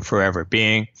shows we're forever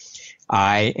being.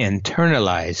 I,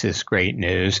 internalize this great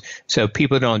news so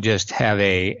people don't just have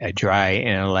a dry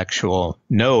intellectual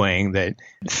knowing that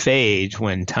fades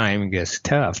when time gets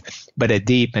tough, but a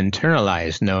deep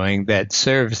internalized knowing that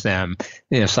serves them.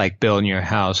 It's like building your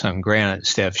house on granite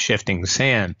instead of shifting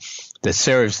sand. That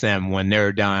serves them when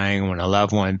they're dying, when a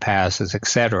loved one passes,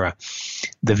 etc.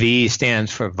 The V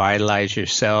stands for vitalize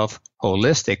yourself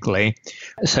holistically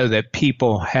so that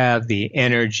people have the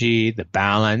energy, the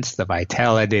balance, the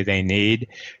vitality they need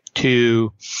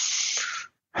to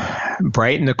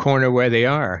brighten the corner where they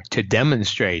are, to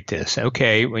demonstrate this.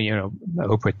 Okay, well,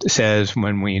 Oprah says,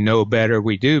 when we know better,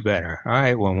 we do better. All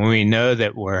right, well, when we know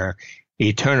that we're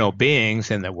eternal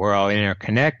beings and that we're all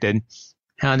interconnected,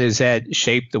 how does that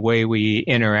shape the way we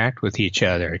interact with each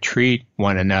other, treat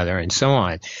one another, and so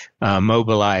on?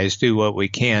 Mobilize, do what we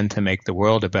can to make the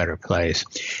world a better place.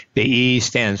 The E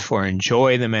stands for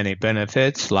enjoy the many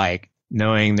benefits, like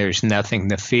knowing there's nothing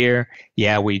to fear.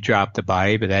 Yeah, we dropped the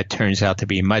body, but that turns out to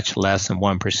be much less than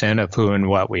 1% of who and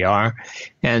what we are.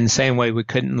 And same way, we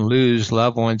couldn't lose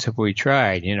loved ones if we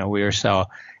tried. We are so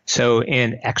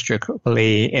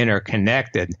inextricably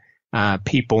interconnected,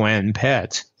 people and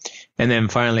pets. And then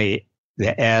finally,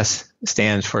 the S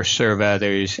stands for serve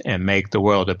others and make the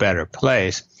world a better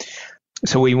place.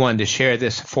 So we wanted to share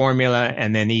this formula,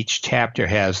 and then each chapter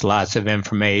has lots of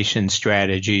information,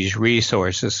 strategies,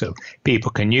 resources so people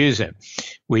can use it.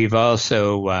 We've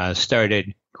also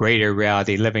started Greater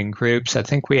Reality Living groups. I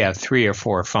think we have 3 or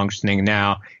 4 functioning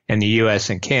now in the U.S.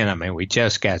 and Canada. We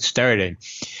just got started.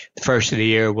 The first of the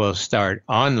year, we'll start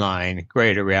online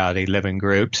Greater Reality Living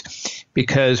groups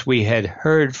because we had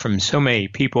heard from so many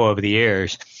people over the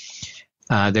years,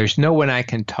 there's no one I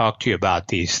can talk to about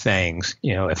these things.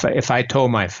 If I told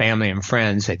my family and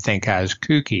friends, they'd think I was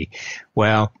kooky.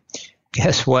 Well,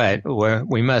 guess what?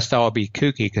 We must all be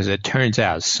kooky because it turns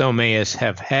out so many of us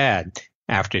have had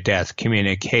after-death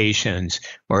communications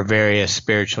or various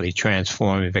spiritually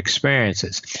transformative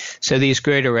experiences. So these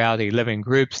Greater Reality Living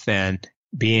groups then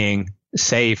being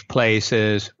safe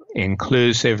places,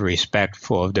 inclusive,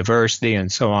 respectful of diversity, and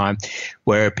so on,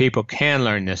 where people can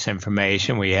learn this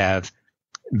information. We have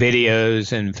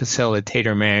videos and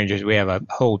facilitator managers. We have a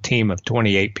whole team of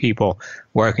 28 people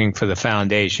working for the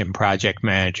foundation, project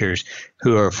managers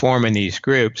who are forming these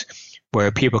groups where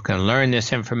people can learn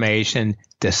this information,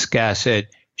 discuss it,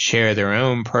 share their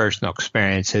own personal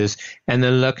experiences, and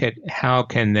then look at how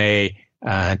can they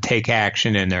take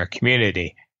action in their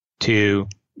community to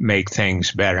make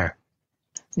things better.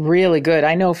 Really good.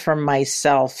 I know from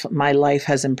myself, my life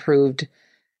has improved.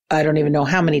 I don't even know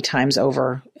how many times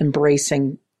over,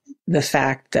 embracing the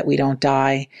fact that we don't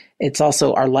die. It's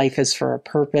also our life is for a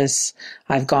purpose.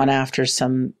 I've gone after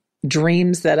some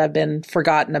dreams that have been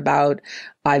forgotten about.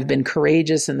 I've been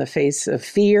courageous in the face of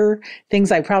fear,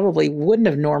 things I probably wouldn't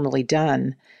have normally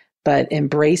done. But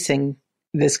embracing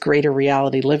this greater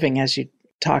reality living, as you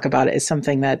talk about it, is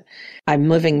something that I'm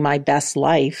living my best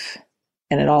life.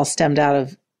 And it all stemmed out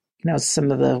of, some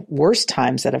of the worst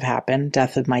times that have happened,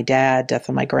 death of my dad, death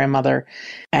of my grandmother.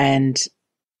 And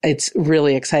it's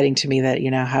really exciting to me that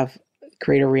you now have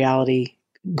greater reality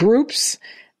groups.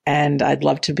 And I'd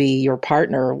love to be your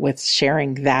partner with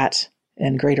sharing that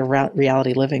and greater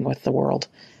reality living with the world.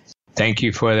 Thank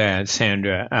you for that,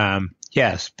 Sandra.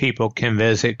 Yes, people can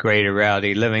visit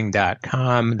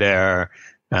greaterrealityliving.com. There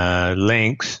are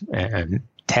links and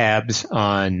tabs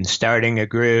on starting a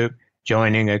group,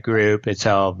 joining a group. It's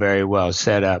all very well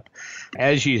set up.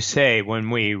 As you say, when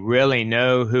we really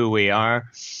know who we are,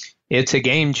 it's a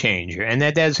game changer. And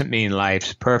that doesn't mean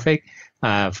life's perfect.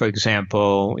 For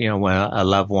example, when a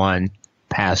loved one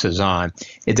passes on,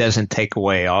 it doesn't take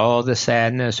away all the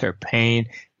sadness or pain,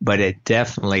 but it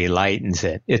definitely lightens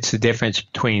it. It's the difference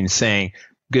between saying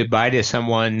goodbye to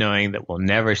someone knowing that we'll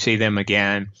never see them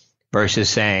again versus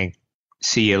saying,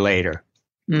 see you later.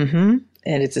 Mm-hmm.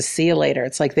 And it's a see you later.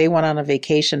 It's like they went on a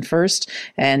vacation first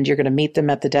and you're going to meet them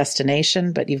at the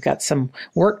destination, but you've got some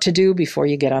work to do before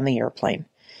you get on the airplane.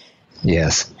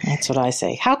 Yes. That's what I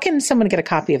say. How can someone get a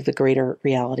copy of the Greater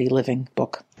Reality Living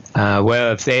book?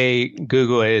 Well, if they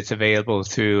Google it, it's available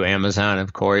through Amazon,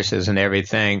 of course, and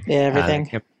everything. Yeah,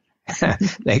 everything.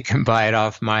 They can buy it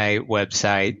off my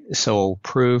website,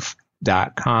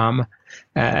 soulproof.com,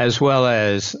 as well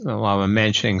as, while I'm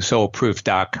mentioning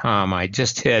soulproof.com, I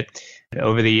just hit,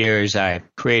 over the years, I've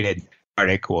created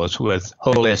articles with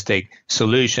holistic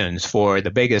solutions for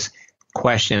the biggest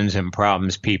questions and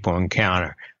problems people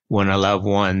encounter when a loved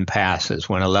one passes,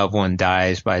 when a loved one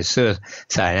dies by suicide.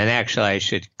 And actually, I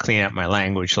should clean up my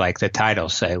language like the title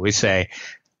say. We say,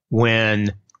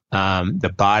 when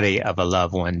the body of a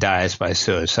loved one dies by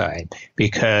suicide,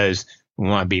 because we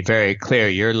want to be very clear,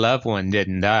 your loved one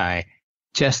didn't die,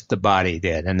 just the body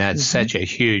did. And that's such a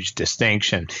huge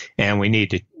distinction. And we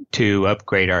need to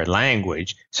upgrade our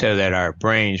language so that our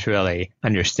brains really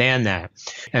understand that.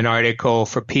 An article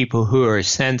for people who are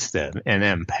sensitive and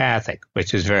empathic,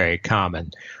 which is very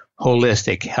common,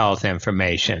 holistic health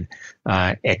information,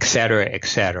 et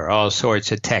cetera, all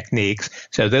sorts of techniques.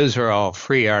 So those are all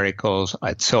free articles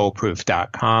at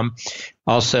soulproof.com.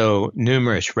 Also,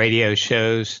 numerous radio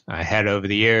shows I had over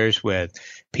the years with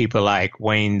people like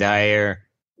Wayne Dyer,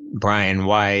 Brian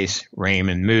Weiss,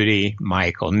 Raymond Moody,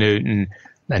 Michael Newton,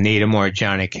 Anita Moore,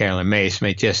 Johnny Carolyn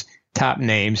Mason, just top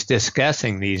names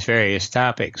discussing these various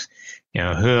topics. Who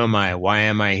am I? Why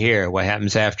am I here? What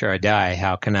happens after I die?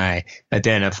 How can I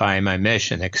identify my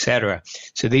mission, etc.?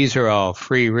 So these are all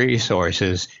free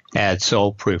resources at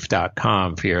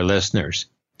soulproof.com for your listeners.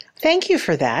 Thank you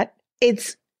for that.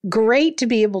 It's great to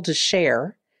be able to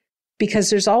share because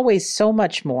there's always so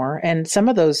much more. And some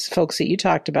of those folks that you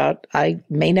talked about, I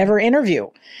may never interview.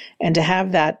 And to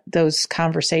have those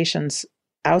conversations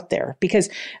out there, because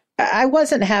I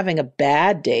wasn't having a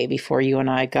bad day before you and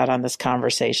I got on this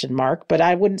conversation, Mark, but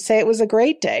I wouldn't say it was a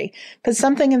great day because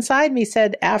something inside me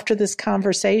said after this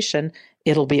conversation,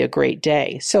 it'll be a great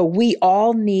day. So we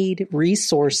all need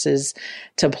resources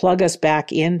to plug us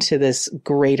back into this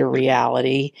greater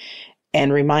reality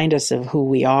and remind us of who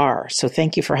we are. So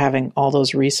thank you for having all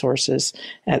those resources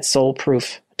at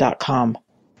soulproof.com.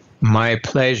 My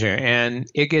pleasure. And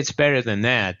it gets better than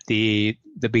that. The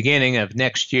beginning of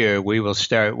next year, we will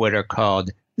start what are called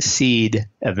SEED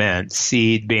events,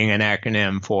 SEED being an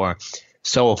acronym for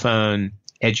Soul Phone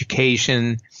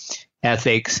Education,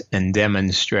 Ethics, and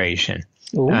Demonstration.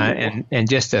 And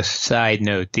just a side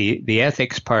note, the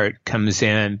ethics part comes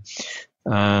in.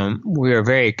 We are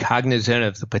very cognizant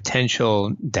of the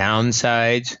potential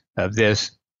downsides of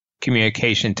this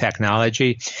communication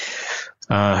technology.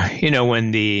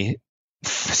 When the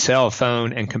cell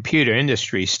phone and computer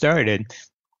industry started,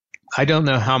 I don't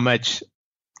know how much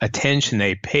attention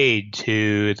they paid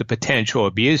to the potential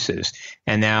abuses.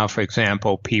 And now, for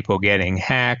example, people getting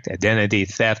hacked, identity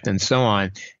theft, and so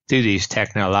on through these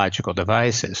technological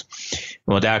devices.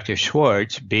 Well, Dr.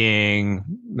 Schwartz, being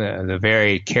the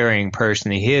very caring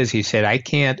person he is, he said, I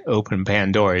can't open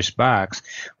Pandora's box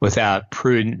without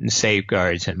prudent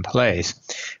safeguards in place.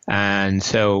 And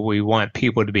so we want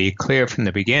people to be clear from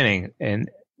the beginning. And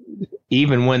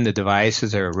even when the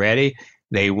devices are ready,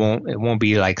 it won't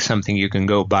be like something you can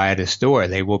go buy at a store.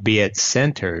 They will be at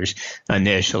centers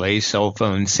initially, cell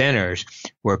phone centers,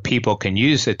 where people can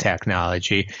use the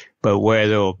technology, but where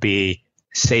there will be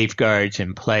safeguards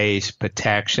in place,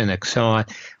 protection, and so on.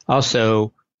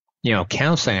 Also,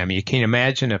 counseling. I mean, you can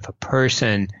imagine if a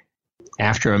person,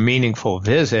 after a meaningful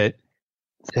visit,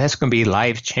 that's going to be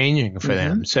life-changing for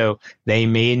them. So they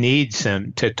may need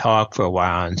to talk for a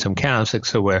while and some counseling.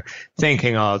 So we're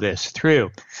thinking all this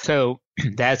through. So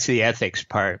that's the ethics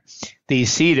part.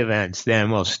 These seed events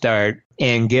then will start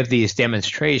and give these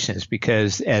demonstrations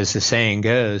because, as the saying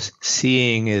goes,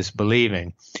 seeing is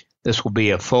believing. This will be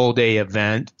a full-day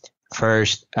event.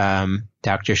 First,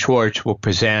 Dr. Schwartz will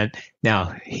present.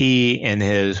 Now, he and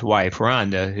his wife,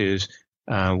 Rhonda, who's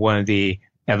one of the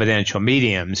evidential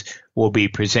mediums, will be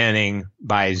presenting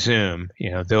by Zoom.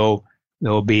 They'll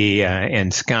be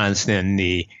ensconced in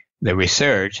the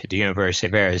research at the University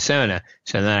of Arizona,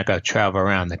 so they're not going to travel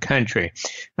around the country.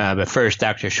 But first,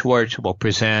 Dr. Schwartz will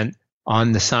present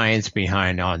on the science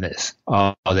behind all this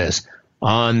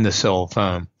on the soul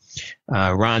phone.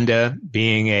 Rhonda,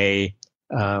 being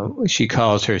she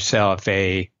calls herself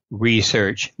a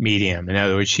research medium. In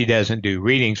other words, she doesn't do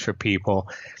readings for people.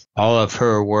 All of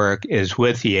her work is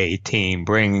with the A team,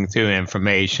 bringing through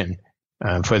information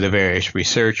for the various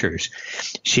researchers.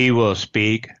 She will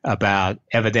speak about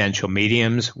evidential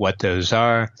mediums, what those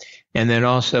are, and then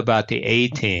also about the A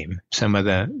team, some of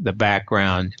the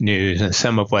background news and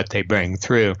some of what they bring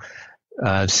through,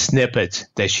 snippets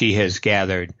that she has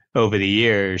gathered over the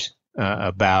years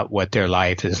about what their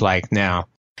life is like now.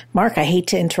 Mark, I hate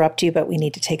to interrupt you, but we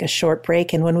need to take a short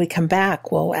break. And when we come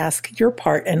back, we'll ask your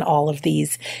part in all of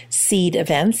these seed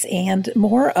events and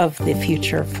more of the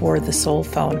future for the Soul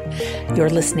Phone.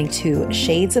 You're listening to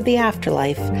Shades of the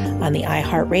Afterlife on the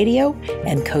iHeartRadio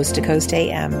and Coast to Coast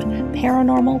AM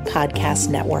Paranormal Podcast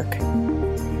Network.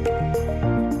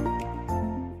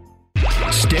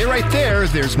 Stay right there.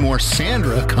 There's more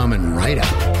Sandra coming right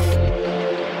up.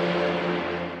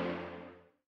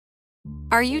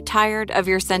 Are you tired of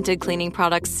your scented cleaning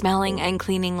products smelling and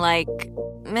cleaning like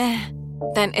meh?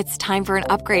 Then it's time for an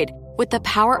upgrade with the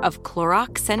power of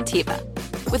Clorox Scentiva.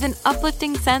 With an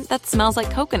uplifting scent that smells like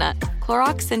coconut,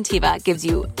 Clorox Scentiva gives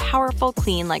you powerful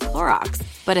clean like Clorox,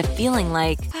 but a feeling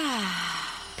like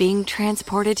being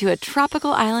transported to a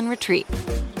tropical island retreat.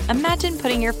 Imagine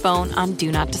putting your phone on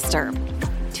Do Not Disturb,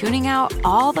 tuning out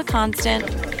all the constant,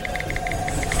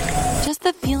 just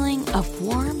the feeling of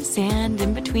warm sand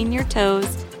in between your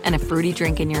toes and a fruity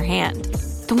drink in your hand.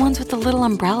 The ones with the little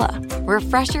umbrella.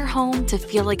 Refresh your home to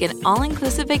feel like an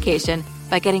all-inclusive vacation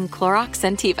by getting Clorox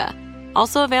Scentiva.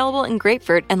 Also available in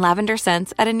grapefruit and lavender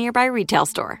scents at a nearby retail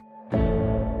store.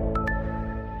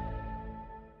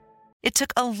 It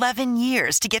took 11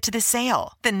 years to get to this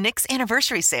sale. The Knix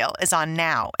Anniversary Sale is on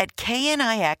now at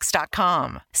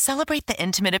KNIX.com. Celebrate the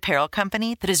intimate apparel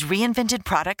company that has reinvented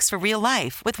products for real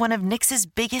life with one of Knix's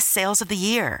biggest sales of the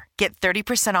year. Get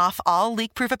 30% off all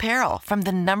leak-proof apparel from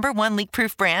the #1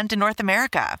 leak-proof brand in North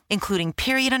America, including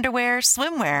period underwear,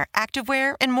 swimwear,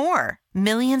 activewear, and more.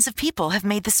 Millions of people have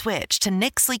made the switch to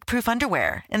Knix leak-proof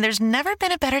underwear, and there's never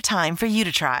been a better time for you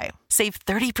to try. Save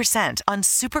 30% on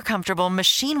super comfortable,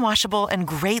 machine-washable, and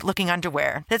great-looking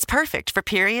underwear that's perfect for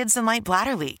periods and light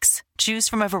bladder leaks. Choose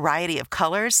from a variety of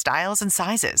colors, styles, and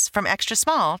sizes, from extra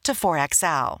small to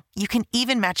 4XL. You can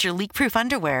even match your leak-proof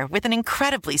underwear with an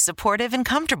incredibly supportive and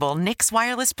comfortable Knix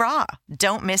wireless bra.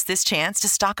 Don't miss this chance to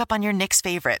stock up on your Knix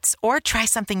favorites or try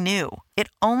something new. It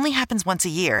only happens once a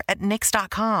year at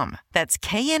Knix.com. That's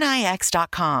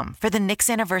KNIX.com for the Knix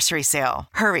Anniversary Sale.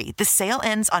 Hurry, the sale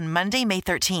ends on Monday, May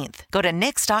 13th. Go to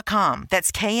Knix.com.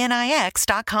 That's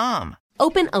KNIX.com.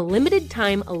 Open a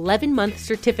limited-time 11-month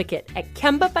certificate at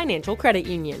Kemba Financial Credit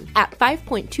Union. At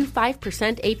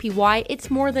 5.25% APY,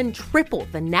 it's more than triple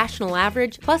the national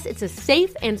average, plus it's a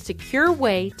safe and secure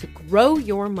way to grow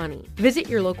your money. Visit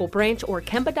your local branch or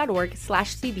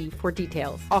kemba.org/CD for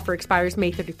details. Offer expires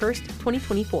May 31st,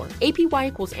 2024. APY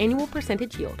equals annual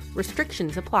percentage yield.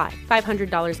 Restrictions apply.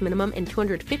 $500 minimum and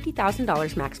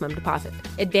 $250,000 maximum deposit.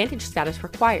 Advantage status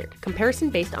required.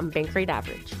 Comparison based on bank rate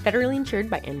average. Federally insured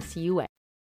by NCUA.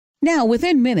 Now,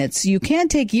 within minutes, you can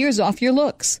take years off your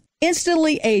looks.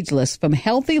 Instantly Ageless from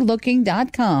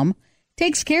HealthyLooking.com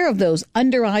takes care of those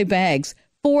under-eye bags,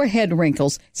 forehead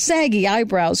wrinkles, saggy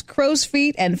eyebrows, crow's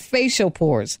feet, and facial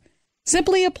pores.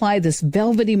 Simply apply this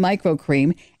velvety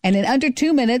microcream, and in under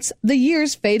 2 minutes, the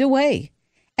years fade away.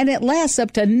 And it lasts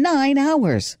up to 9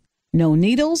 hours. No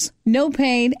needles, no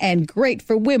pain, and great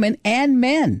for women and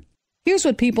men. Here's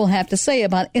what people have to say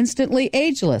about Instantly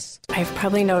Ageless. I've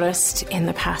probably noticed in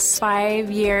the past 5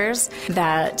 years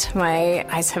that my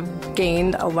eyes have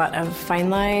gained a lot of fine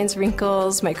lines,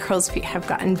 wrinkles, my crow's feet have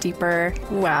gotten deeper.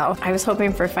 Wow, I was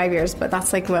hoping for 5 years, but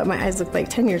that's like what my eyes looked like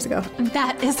 10 years ago.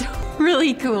 That is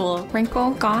really cool.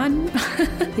 Wrinkle gone.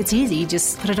 It's easy,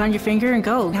 just put it on your finger and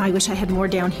go. Now I wish I had more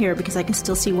down here because I can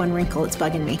still see one wrinkle. It's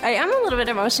bugging me. I am a little bit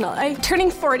emotional.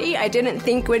 Turning 40, I didn't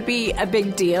think would be a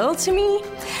big deal to me,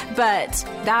 but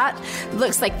that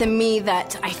looks like the me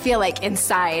that I feel like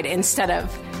inside instead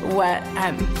of what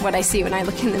I see when I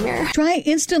look in the mirror. Try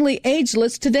Instantly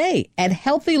Ageless today at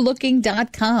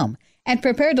healthylooking.com and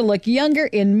prepare to look younger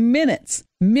in minutes.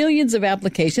 Millions of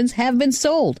applications have been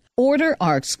sold. Order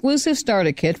our exclusive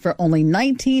starter kit for only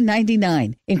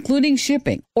 $19.99, including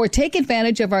shipping, or take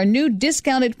advantage of our new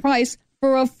discounted price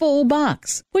for a full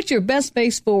box. Put your best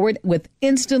face forward with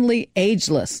Instantly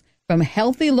Ageless from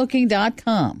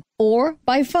healthylooking.com or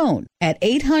by phone at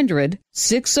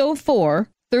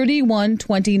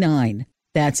 800-604-3129.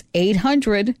 That's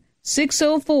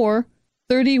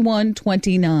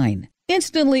 800-604-3129.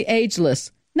 Instantly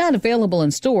Ageless, not available in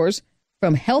stores,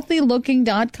 from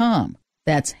healthylooking.com.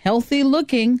 That's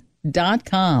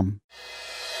healthylooking.com.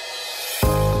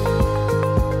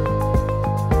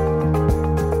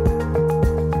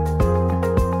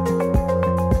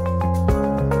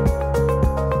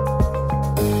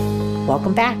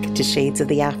 Welcome back to Shades of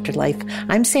the Afterlife.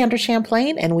 I'm Sandra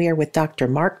Champlain, and we are with Dr.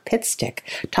 Mark Pitstick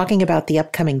talking about the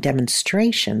upcoming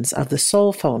demonstrations of the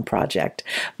Soul Phone Project.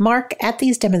 Mark, at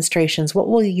these demonstrations, what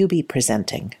will you be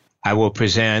presenting? I will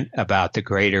present about the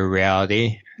greater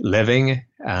reality living.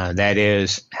 That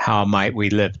is, how might we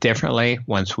live differently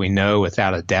once we know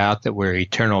without a doubt that we're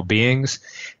eternal beings,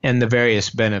 and the various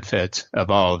benefits of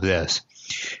all of this.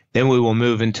 Then we will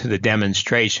move into the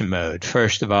demonstration mode.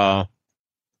 First of all,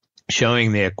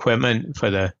 showing the equipment for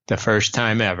the first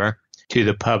time ever to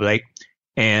the public,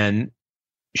 and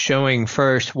showing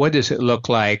first what does it look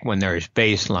like when there's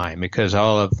baseline, because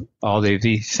all of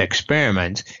these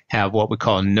experiments have what we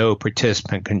call no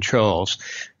participant controls.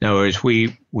 In other words,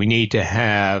 we need to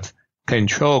have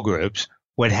control groups.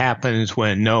 What happens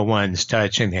when no one's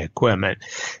touching the equipment,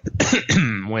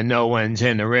 when no one's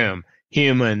in the room,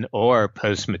 human or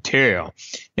post-material.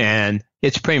 And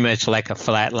it's pretty much like a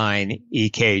flatline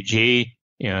EKG.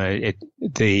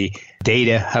 The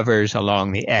data hovers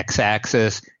along the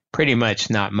x-axis, pretty much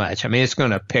not much. I mean, it's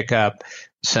going to pick up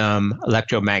some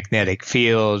electromagnetic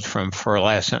fields from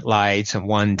fluorescent lights and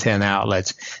 110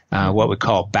 outlets, what we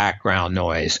call background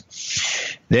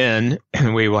noise. Then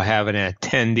we will have an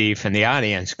attendee from the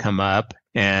audience come up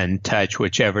and touch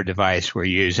whichever device we're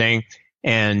using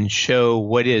and show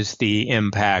what is the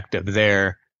impact of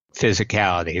their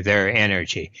physicality, their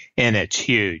energy. And it's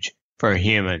huge for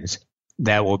humans.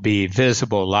 That will be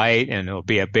visible light, and it will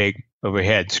be a big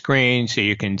overhead screen so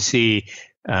you can see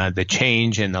the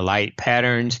change in the light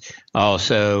patterns.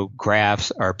 Also,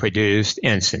 graphs are produced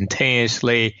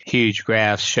instantaneously, huge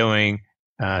graphs showing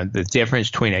the difference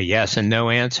between a yes and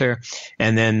no answer.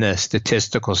 And then the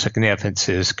statistical significance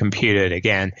is computed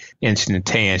again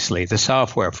instantaneously. The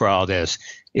software for all this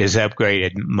is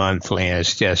upgraded monthly, and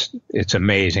it's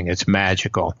amazing. It's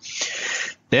magical.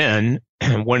 Then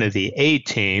one of the A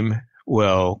team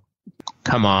will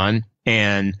come on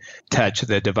and touch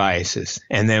the devices,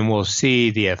 and then we'll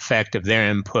see the effect of their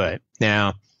input.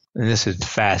 Now, and this is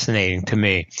fascinating to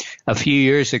me. A few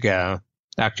years ago,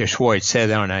 Dr. Schwartz said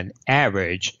that on an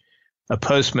average, a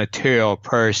post-material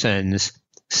person's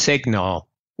signal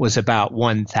was about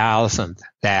 1,000th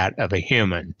that of a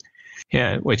human,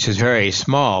 which is very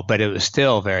small, but it was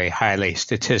still very highly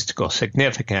statistical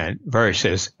significant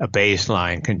versus a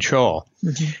baseline control.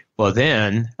 Mm-hmm. Well,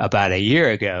 then, about a year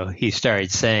ago, he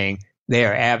started saying they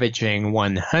are averaging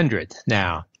 100th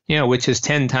now, which is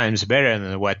 10 times better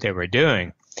than what they were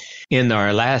doing. In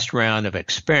our last round of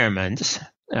experiments,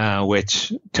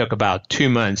 which took about 2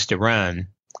 months to run,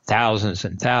 thousands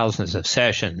and thousands of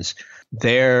sessions,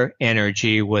 their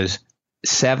energy was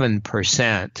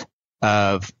 7%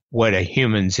 of what a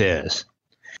human's is.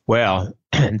 Well,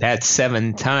 that's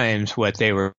 7 times what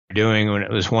they were doing when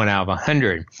it was 1 out of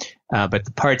 100. But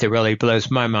the part that really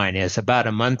blows my mind is about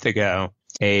a month ago,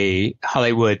 a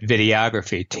Hollywood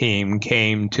videography team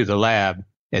came to the lab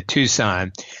at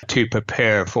Tucson to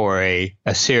prepare for a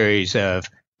series of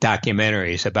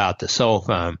documentaries about the soul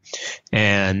phone.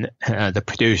 And the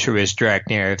producer is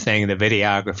directing everything. The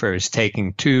videographer is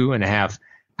taking 2.5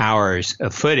 hours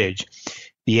of footage.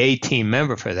 The A-team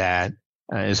member for that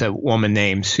is a woman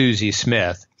named Susie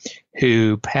Smith.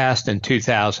 who passed in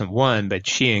 2001, but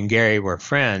she and Gary were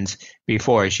friends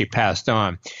before she passed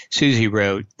on. Susie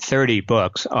wrote 30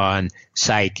 books on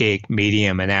psychic,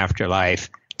 medium, and afterlife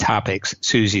topics.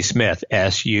 Susie Smith,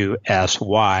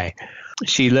 S-U-S-Y.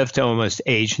 She lived to almost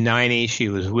age 90. She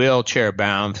was wheelchair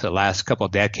bound for the last couple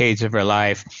decades of her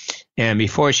life. And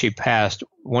before she passed,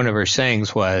 one of her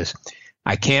sayings was,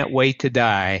 "I can't wait to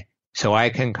die so I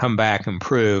can come back and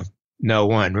prove no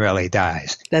one really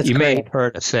dies." That's you great. may have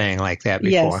heard a saying like that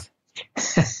before.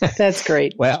 Yes. That's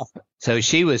great. Well, so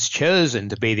she was chosen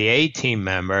to be the A-team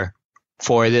member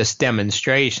for this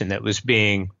demonstration that was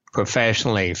being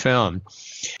professionally filmed.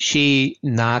 She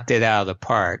knocked it out of the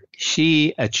park.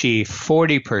 She achieved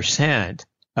 40%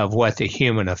 of what the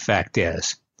human effect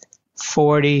is.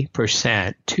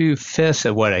 40%, 2/5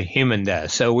 of what a human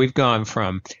does. So we've gone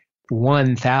from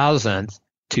 1,000th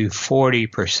to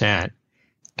 40%.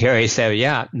 Gary said,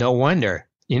 yeah, no wonder.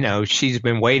 You know, she's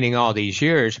been waiting all these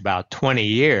years, about 20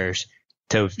 years,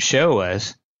 to show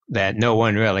us that no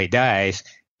one really dies.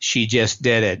 She just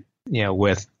did it, you know,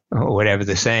 with whatever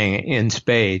the saying, in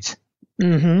spades.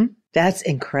 Mm-hmm. That's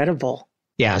incredible.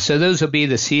 Yeah, so those will be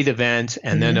the seed events,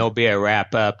 and then there'll be a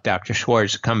wrap-up. Dr.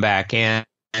 Schwartz will come back in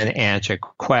and answer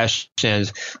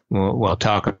questions. We'll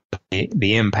talk about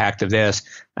the impact of this.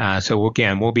 So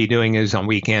again, we'll be doing this on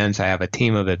weekends. I have a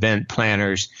team of event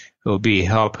planners who will be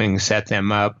helping set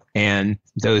them up. And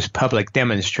those public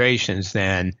demonstrations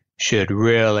then should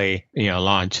really,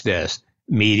 launch this.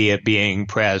 Media being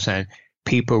present,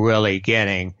 people really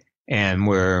getting, and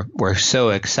we're so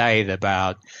excited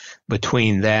about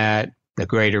between that, the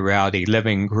Greater Reality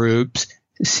Living groups,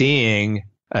 seeing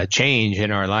a change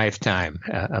in our lifetime,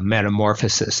 a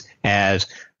metamorphosis as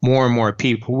more and more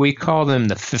people, we call them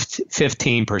the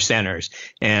 15 percenters.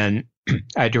 And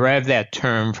I derived that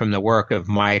term from the work of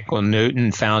Michael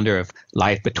Newton, founder of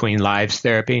Life Between Lives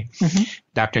Therapy. Mm-hmm.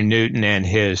 Dr. Newton and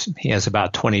he has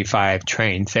about 25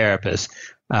 trained therapists,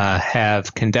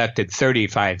 have conducted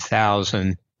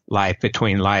 35,000 Life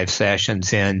Between Lives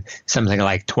sessions in something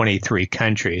like 23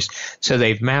 countries. So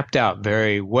they've mapped out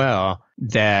very well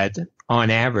that on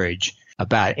average,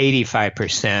 about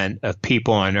 85% of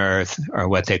people on Earth are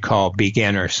what they call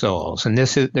beginner souls. And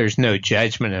there's no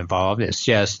judgment involved. It's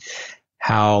just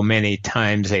how many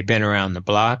times they've been around the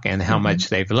block and how much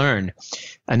they've learned.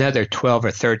 Another 12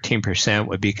 or 13%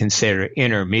 would be considered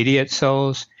intermediate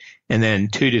souls, and then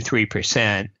 2 to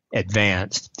 3%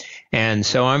 advanced. And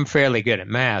so I'm fairly good at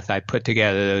math. I put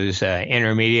together those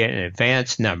intermediate and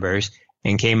advanced numbers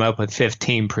and came up with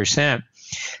 15%.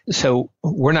 So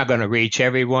we're not going to reach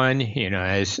everyone,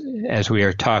 as we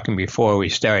were talking before we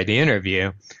started the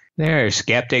interview. There are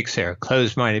skeptics, there are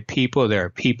closed-minded people, there are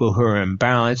people who are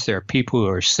imbalanced, there are people who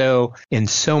are in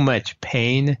so much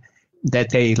pain that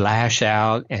they lash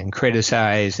out and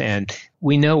criticize. And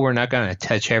we know we're not going to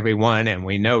touch everyone, and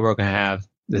we know we're going to have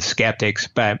the skeptics.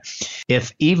 But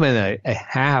if even a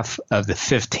half of the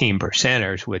 15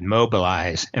 percenters would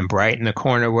mobilize and brighten the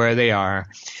corner where they are,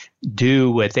 do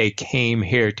what they came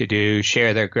here to do,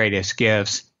 share their greatest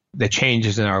gifts, the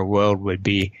changes in our world would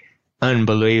be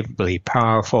unbelievably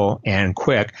powerful and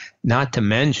quick, not to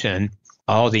mention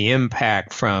all the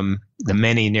impact from the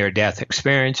many near-death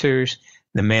experiencers,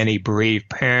 the many bereaved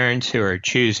parents who are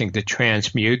choosing to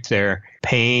transmute their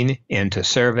pain into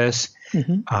service.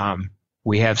 Mm-hmm.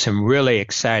 We have some really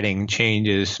exciting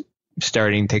changes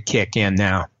starting to kick in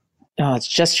now. Oh, it's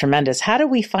just tremendous. How do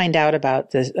we find out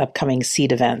about the upcoming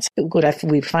seed events? Would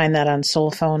we find that on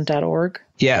soulphone.org?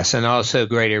 Yes, and also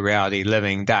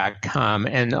greaterrealityliving.com,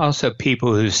 and also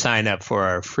people who sign up for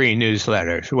our free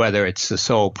newsletters, whether it's the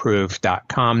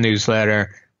soulproof.com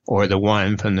newsletter or the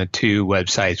one from the two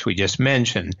websites we just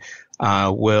mentioned,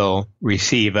 will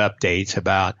receive updates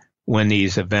about when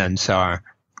these events are.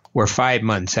 We're 5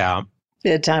 months out.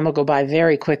 The time will go by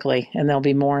very quickly, and there'll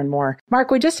be more and more.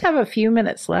 Mark, we just have a few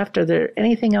minutes left. Are there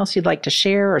anything else you'd like to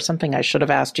share, or something I should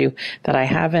have asked you that I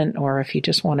haven't, or if you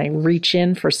just want to reach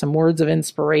in for some words of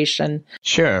inspiration?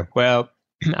 Sure. Well,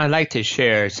 I'd like to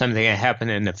share something that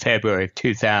happened in February of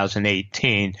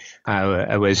 2018.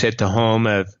 I was at the home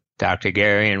of Dr.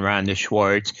 Gary and Rhonda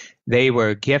Schwartz. They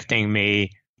were gifting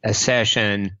me a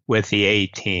session with the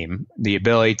A-team, the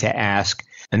ability to ask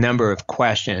a number of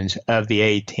questions of the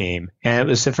A-team. And it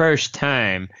was the first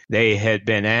time they had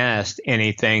been asked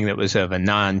anything that was of a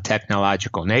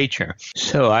non-technological nature.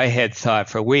 So I had thought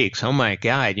for weeks, oh my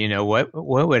God,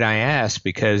 what would I ask?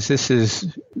 Because this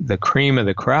is the cream of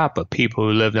the crop of people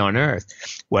who lived on Earth.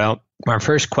 Well, my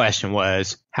first question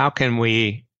was, how can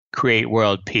we create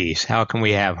world peace? How can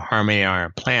we have harmony on our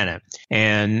planet?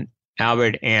 And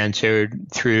Albert answered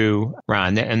through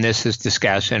Rhonda, and this is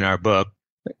discussed in our book,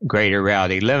 Greater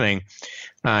Reality Living,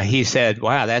 he said,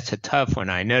 wow, that's a tough one.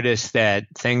 I noticed that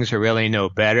things are really no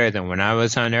better than when I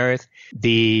was on Earth.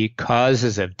 The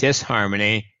causes of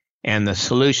disharmony and the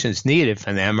solutions needed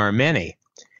for them are many.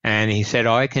 And he said,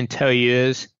 all I can tell you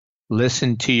is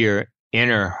listen to your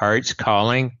inner heart's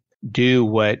calling, do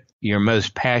what you're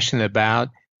most passionate about,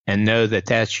 and know that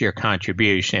that's your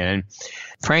contribution. And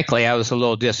frankly, I was a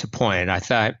little disappointed. I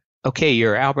thought, okay,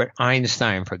 you're Albert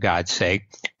Einstein, for God's sake.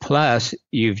 Plus,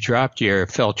 you've dropped your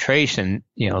filtration,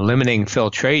 limiting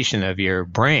filtration of your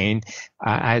brain.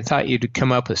 I thought you'd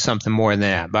come up with something more than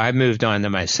that. But I moved on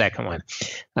to my second one.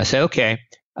 I said, okay,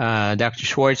 Dr.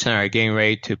 Schwartz and I are getting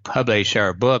ready to publish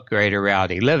our book, Greater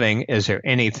Reality Living. Is there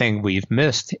anything we've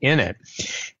missed in it?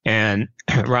 And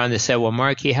Rhonda said, well,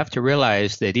 Mark, you have to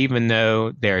realize that even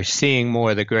though they're seeing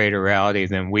more of the greater reality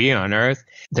than we on Earth,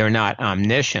 they're not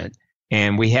omniscient.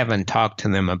 And we haven't talked to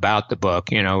them about the book.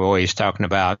 We're always talking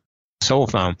about Soul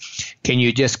Phone. Can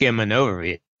you just give them an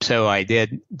overview? So I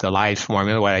did the LIFE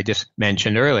formula, what I just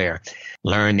mentioned earlier.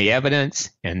 Learn the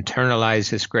evidence, internalize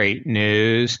this great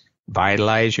news,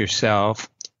 vitalize yourself,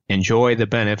 enjoy the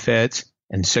benefits,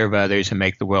 and serve others and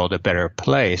make the world a better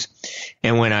place.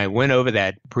 And when I went over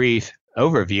that brief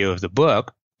overview of the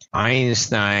book,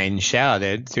 Einstein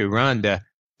shouted through Rhonda,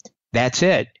 that's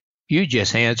it. You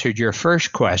just answered your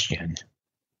first question.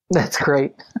 That's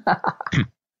great.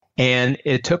 And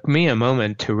it took me a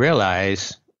moment to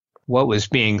realize what was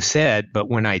being said, but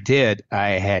when I did, I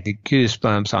had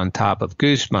goosebumps on top of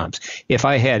goosebumps. If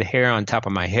I had hair on top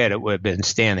of my head, it would have been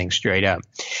standing straight up.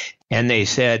 And they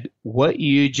said, what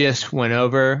you just went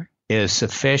over is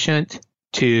sufficient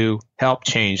to help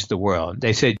change the world.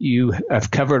 They said, you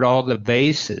have covered all the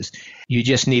bases. You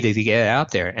just needed to get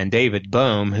out there. And David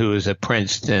Bohm, who is a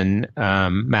Princeton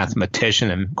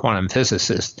mathematician and quantum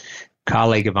physicist,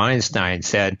 colleague of Einstein,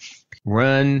 said,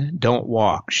 run, don't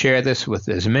walk. Share this with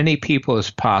as many people as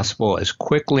possible, as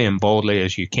quickly and boldly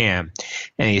as you can.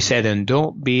 And he said, and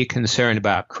don't be concerned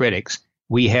about critics.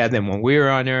 We had them when we were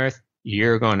on Earth.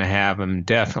 You're going to have them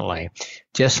definitely.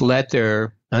 Just let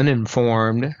their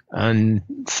uninformed,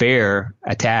 unfair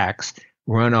attacks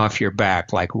run off your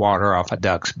back like water off a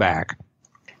duck's back.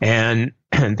 And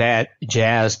that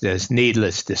jazzed us,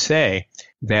 needless to say,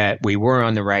 that we were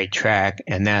on the right track.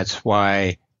 And that's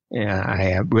why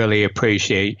I really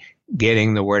appreciate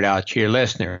getting the word out to your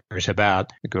listeners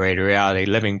about the Greater Reality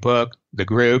Living book, the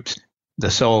groups, the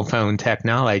Soul Phone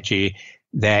technology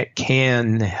that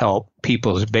can help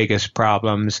people's biggest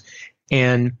problems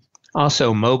and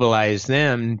also mobilize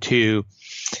them to,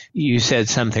 you said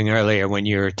something earlier when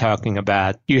you were talking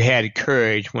about you had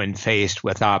courage when faced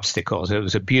with obstacles. It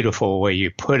was a beautiful way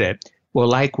you put it. Well,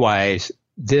 likewise,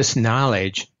 this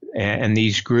knowledge and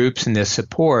these groups and this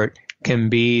support can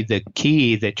be the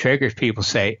key that triggers people to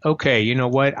say, okay, you know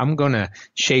what? I'm going to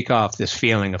shake off this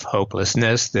feeling of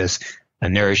hopelessness, this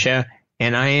inertia,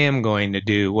 and I am going to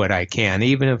do what I can,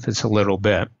 even if it's a little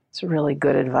bit. It's really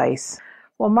good advice.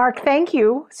 Well, Mark, thank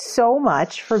you so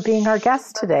much for being our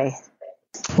guest today.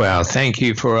 Well, thank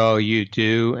you for all you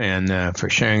do and for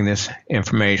sharing this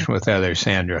information with others,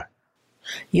 Sandra.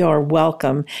 You're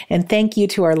welcome. And thank you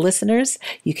to our listeners.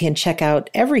 You can check out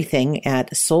everything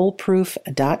at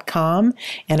soulproof.com.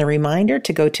 And a reminder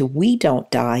to go to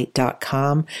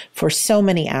WeDon'tDie.com for so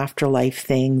many afterlife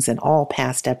things and all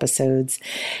past episodes.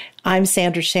 I'm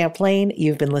Sandra Champlain.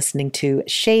 You've been listening to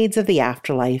Shades of the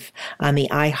Afterlife on the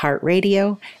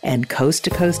iHeartRadio and Coast to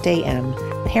Coast AM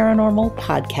Paranormal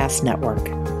Podcast Network.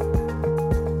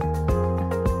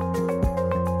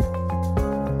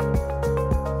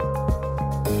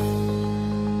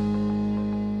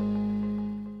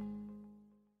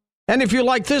 And if you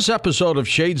like this episode of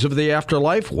Shades of the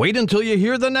Afterlife, wait until you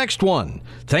hear the next one.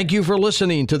 Thank you for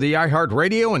listening to the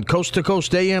iHeartRadio and Coast to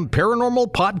Coast AM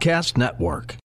Paranormal Podcast Network.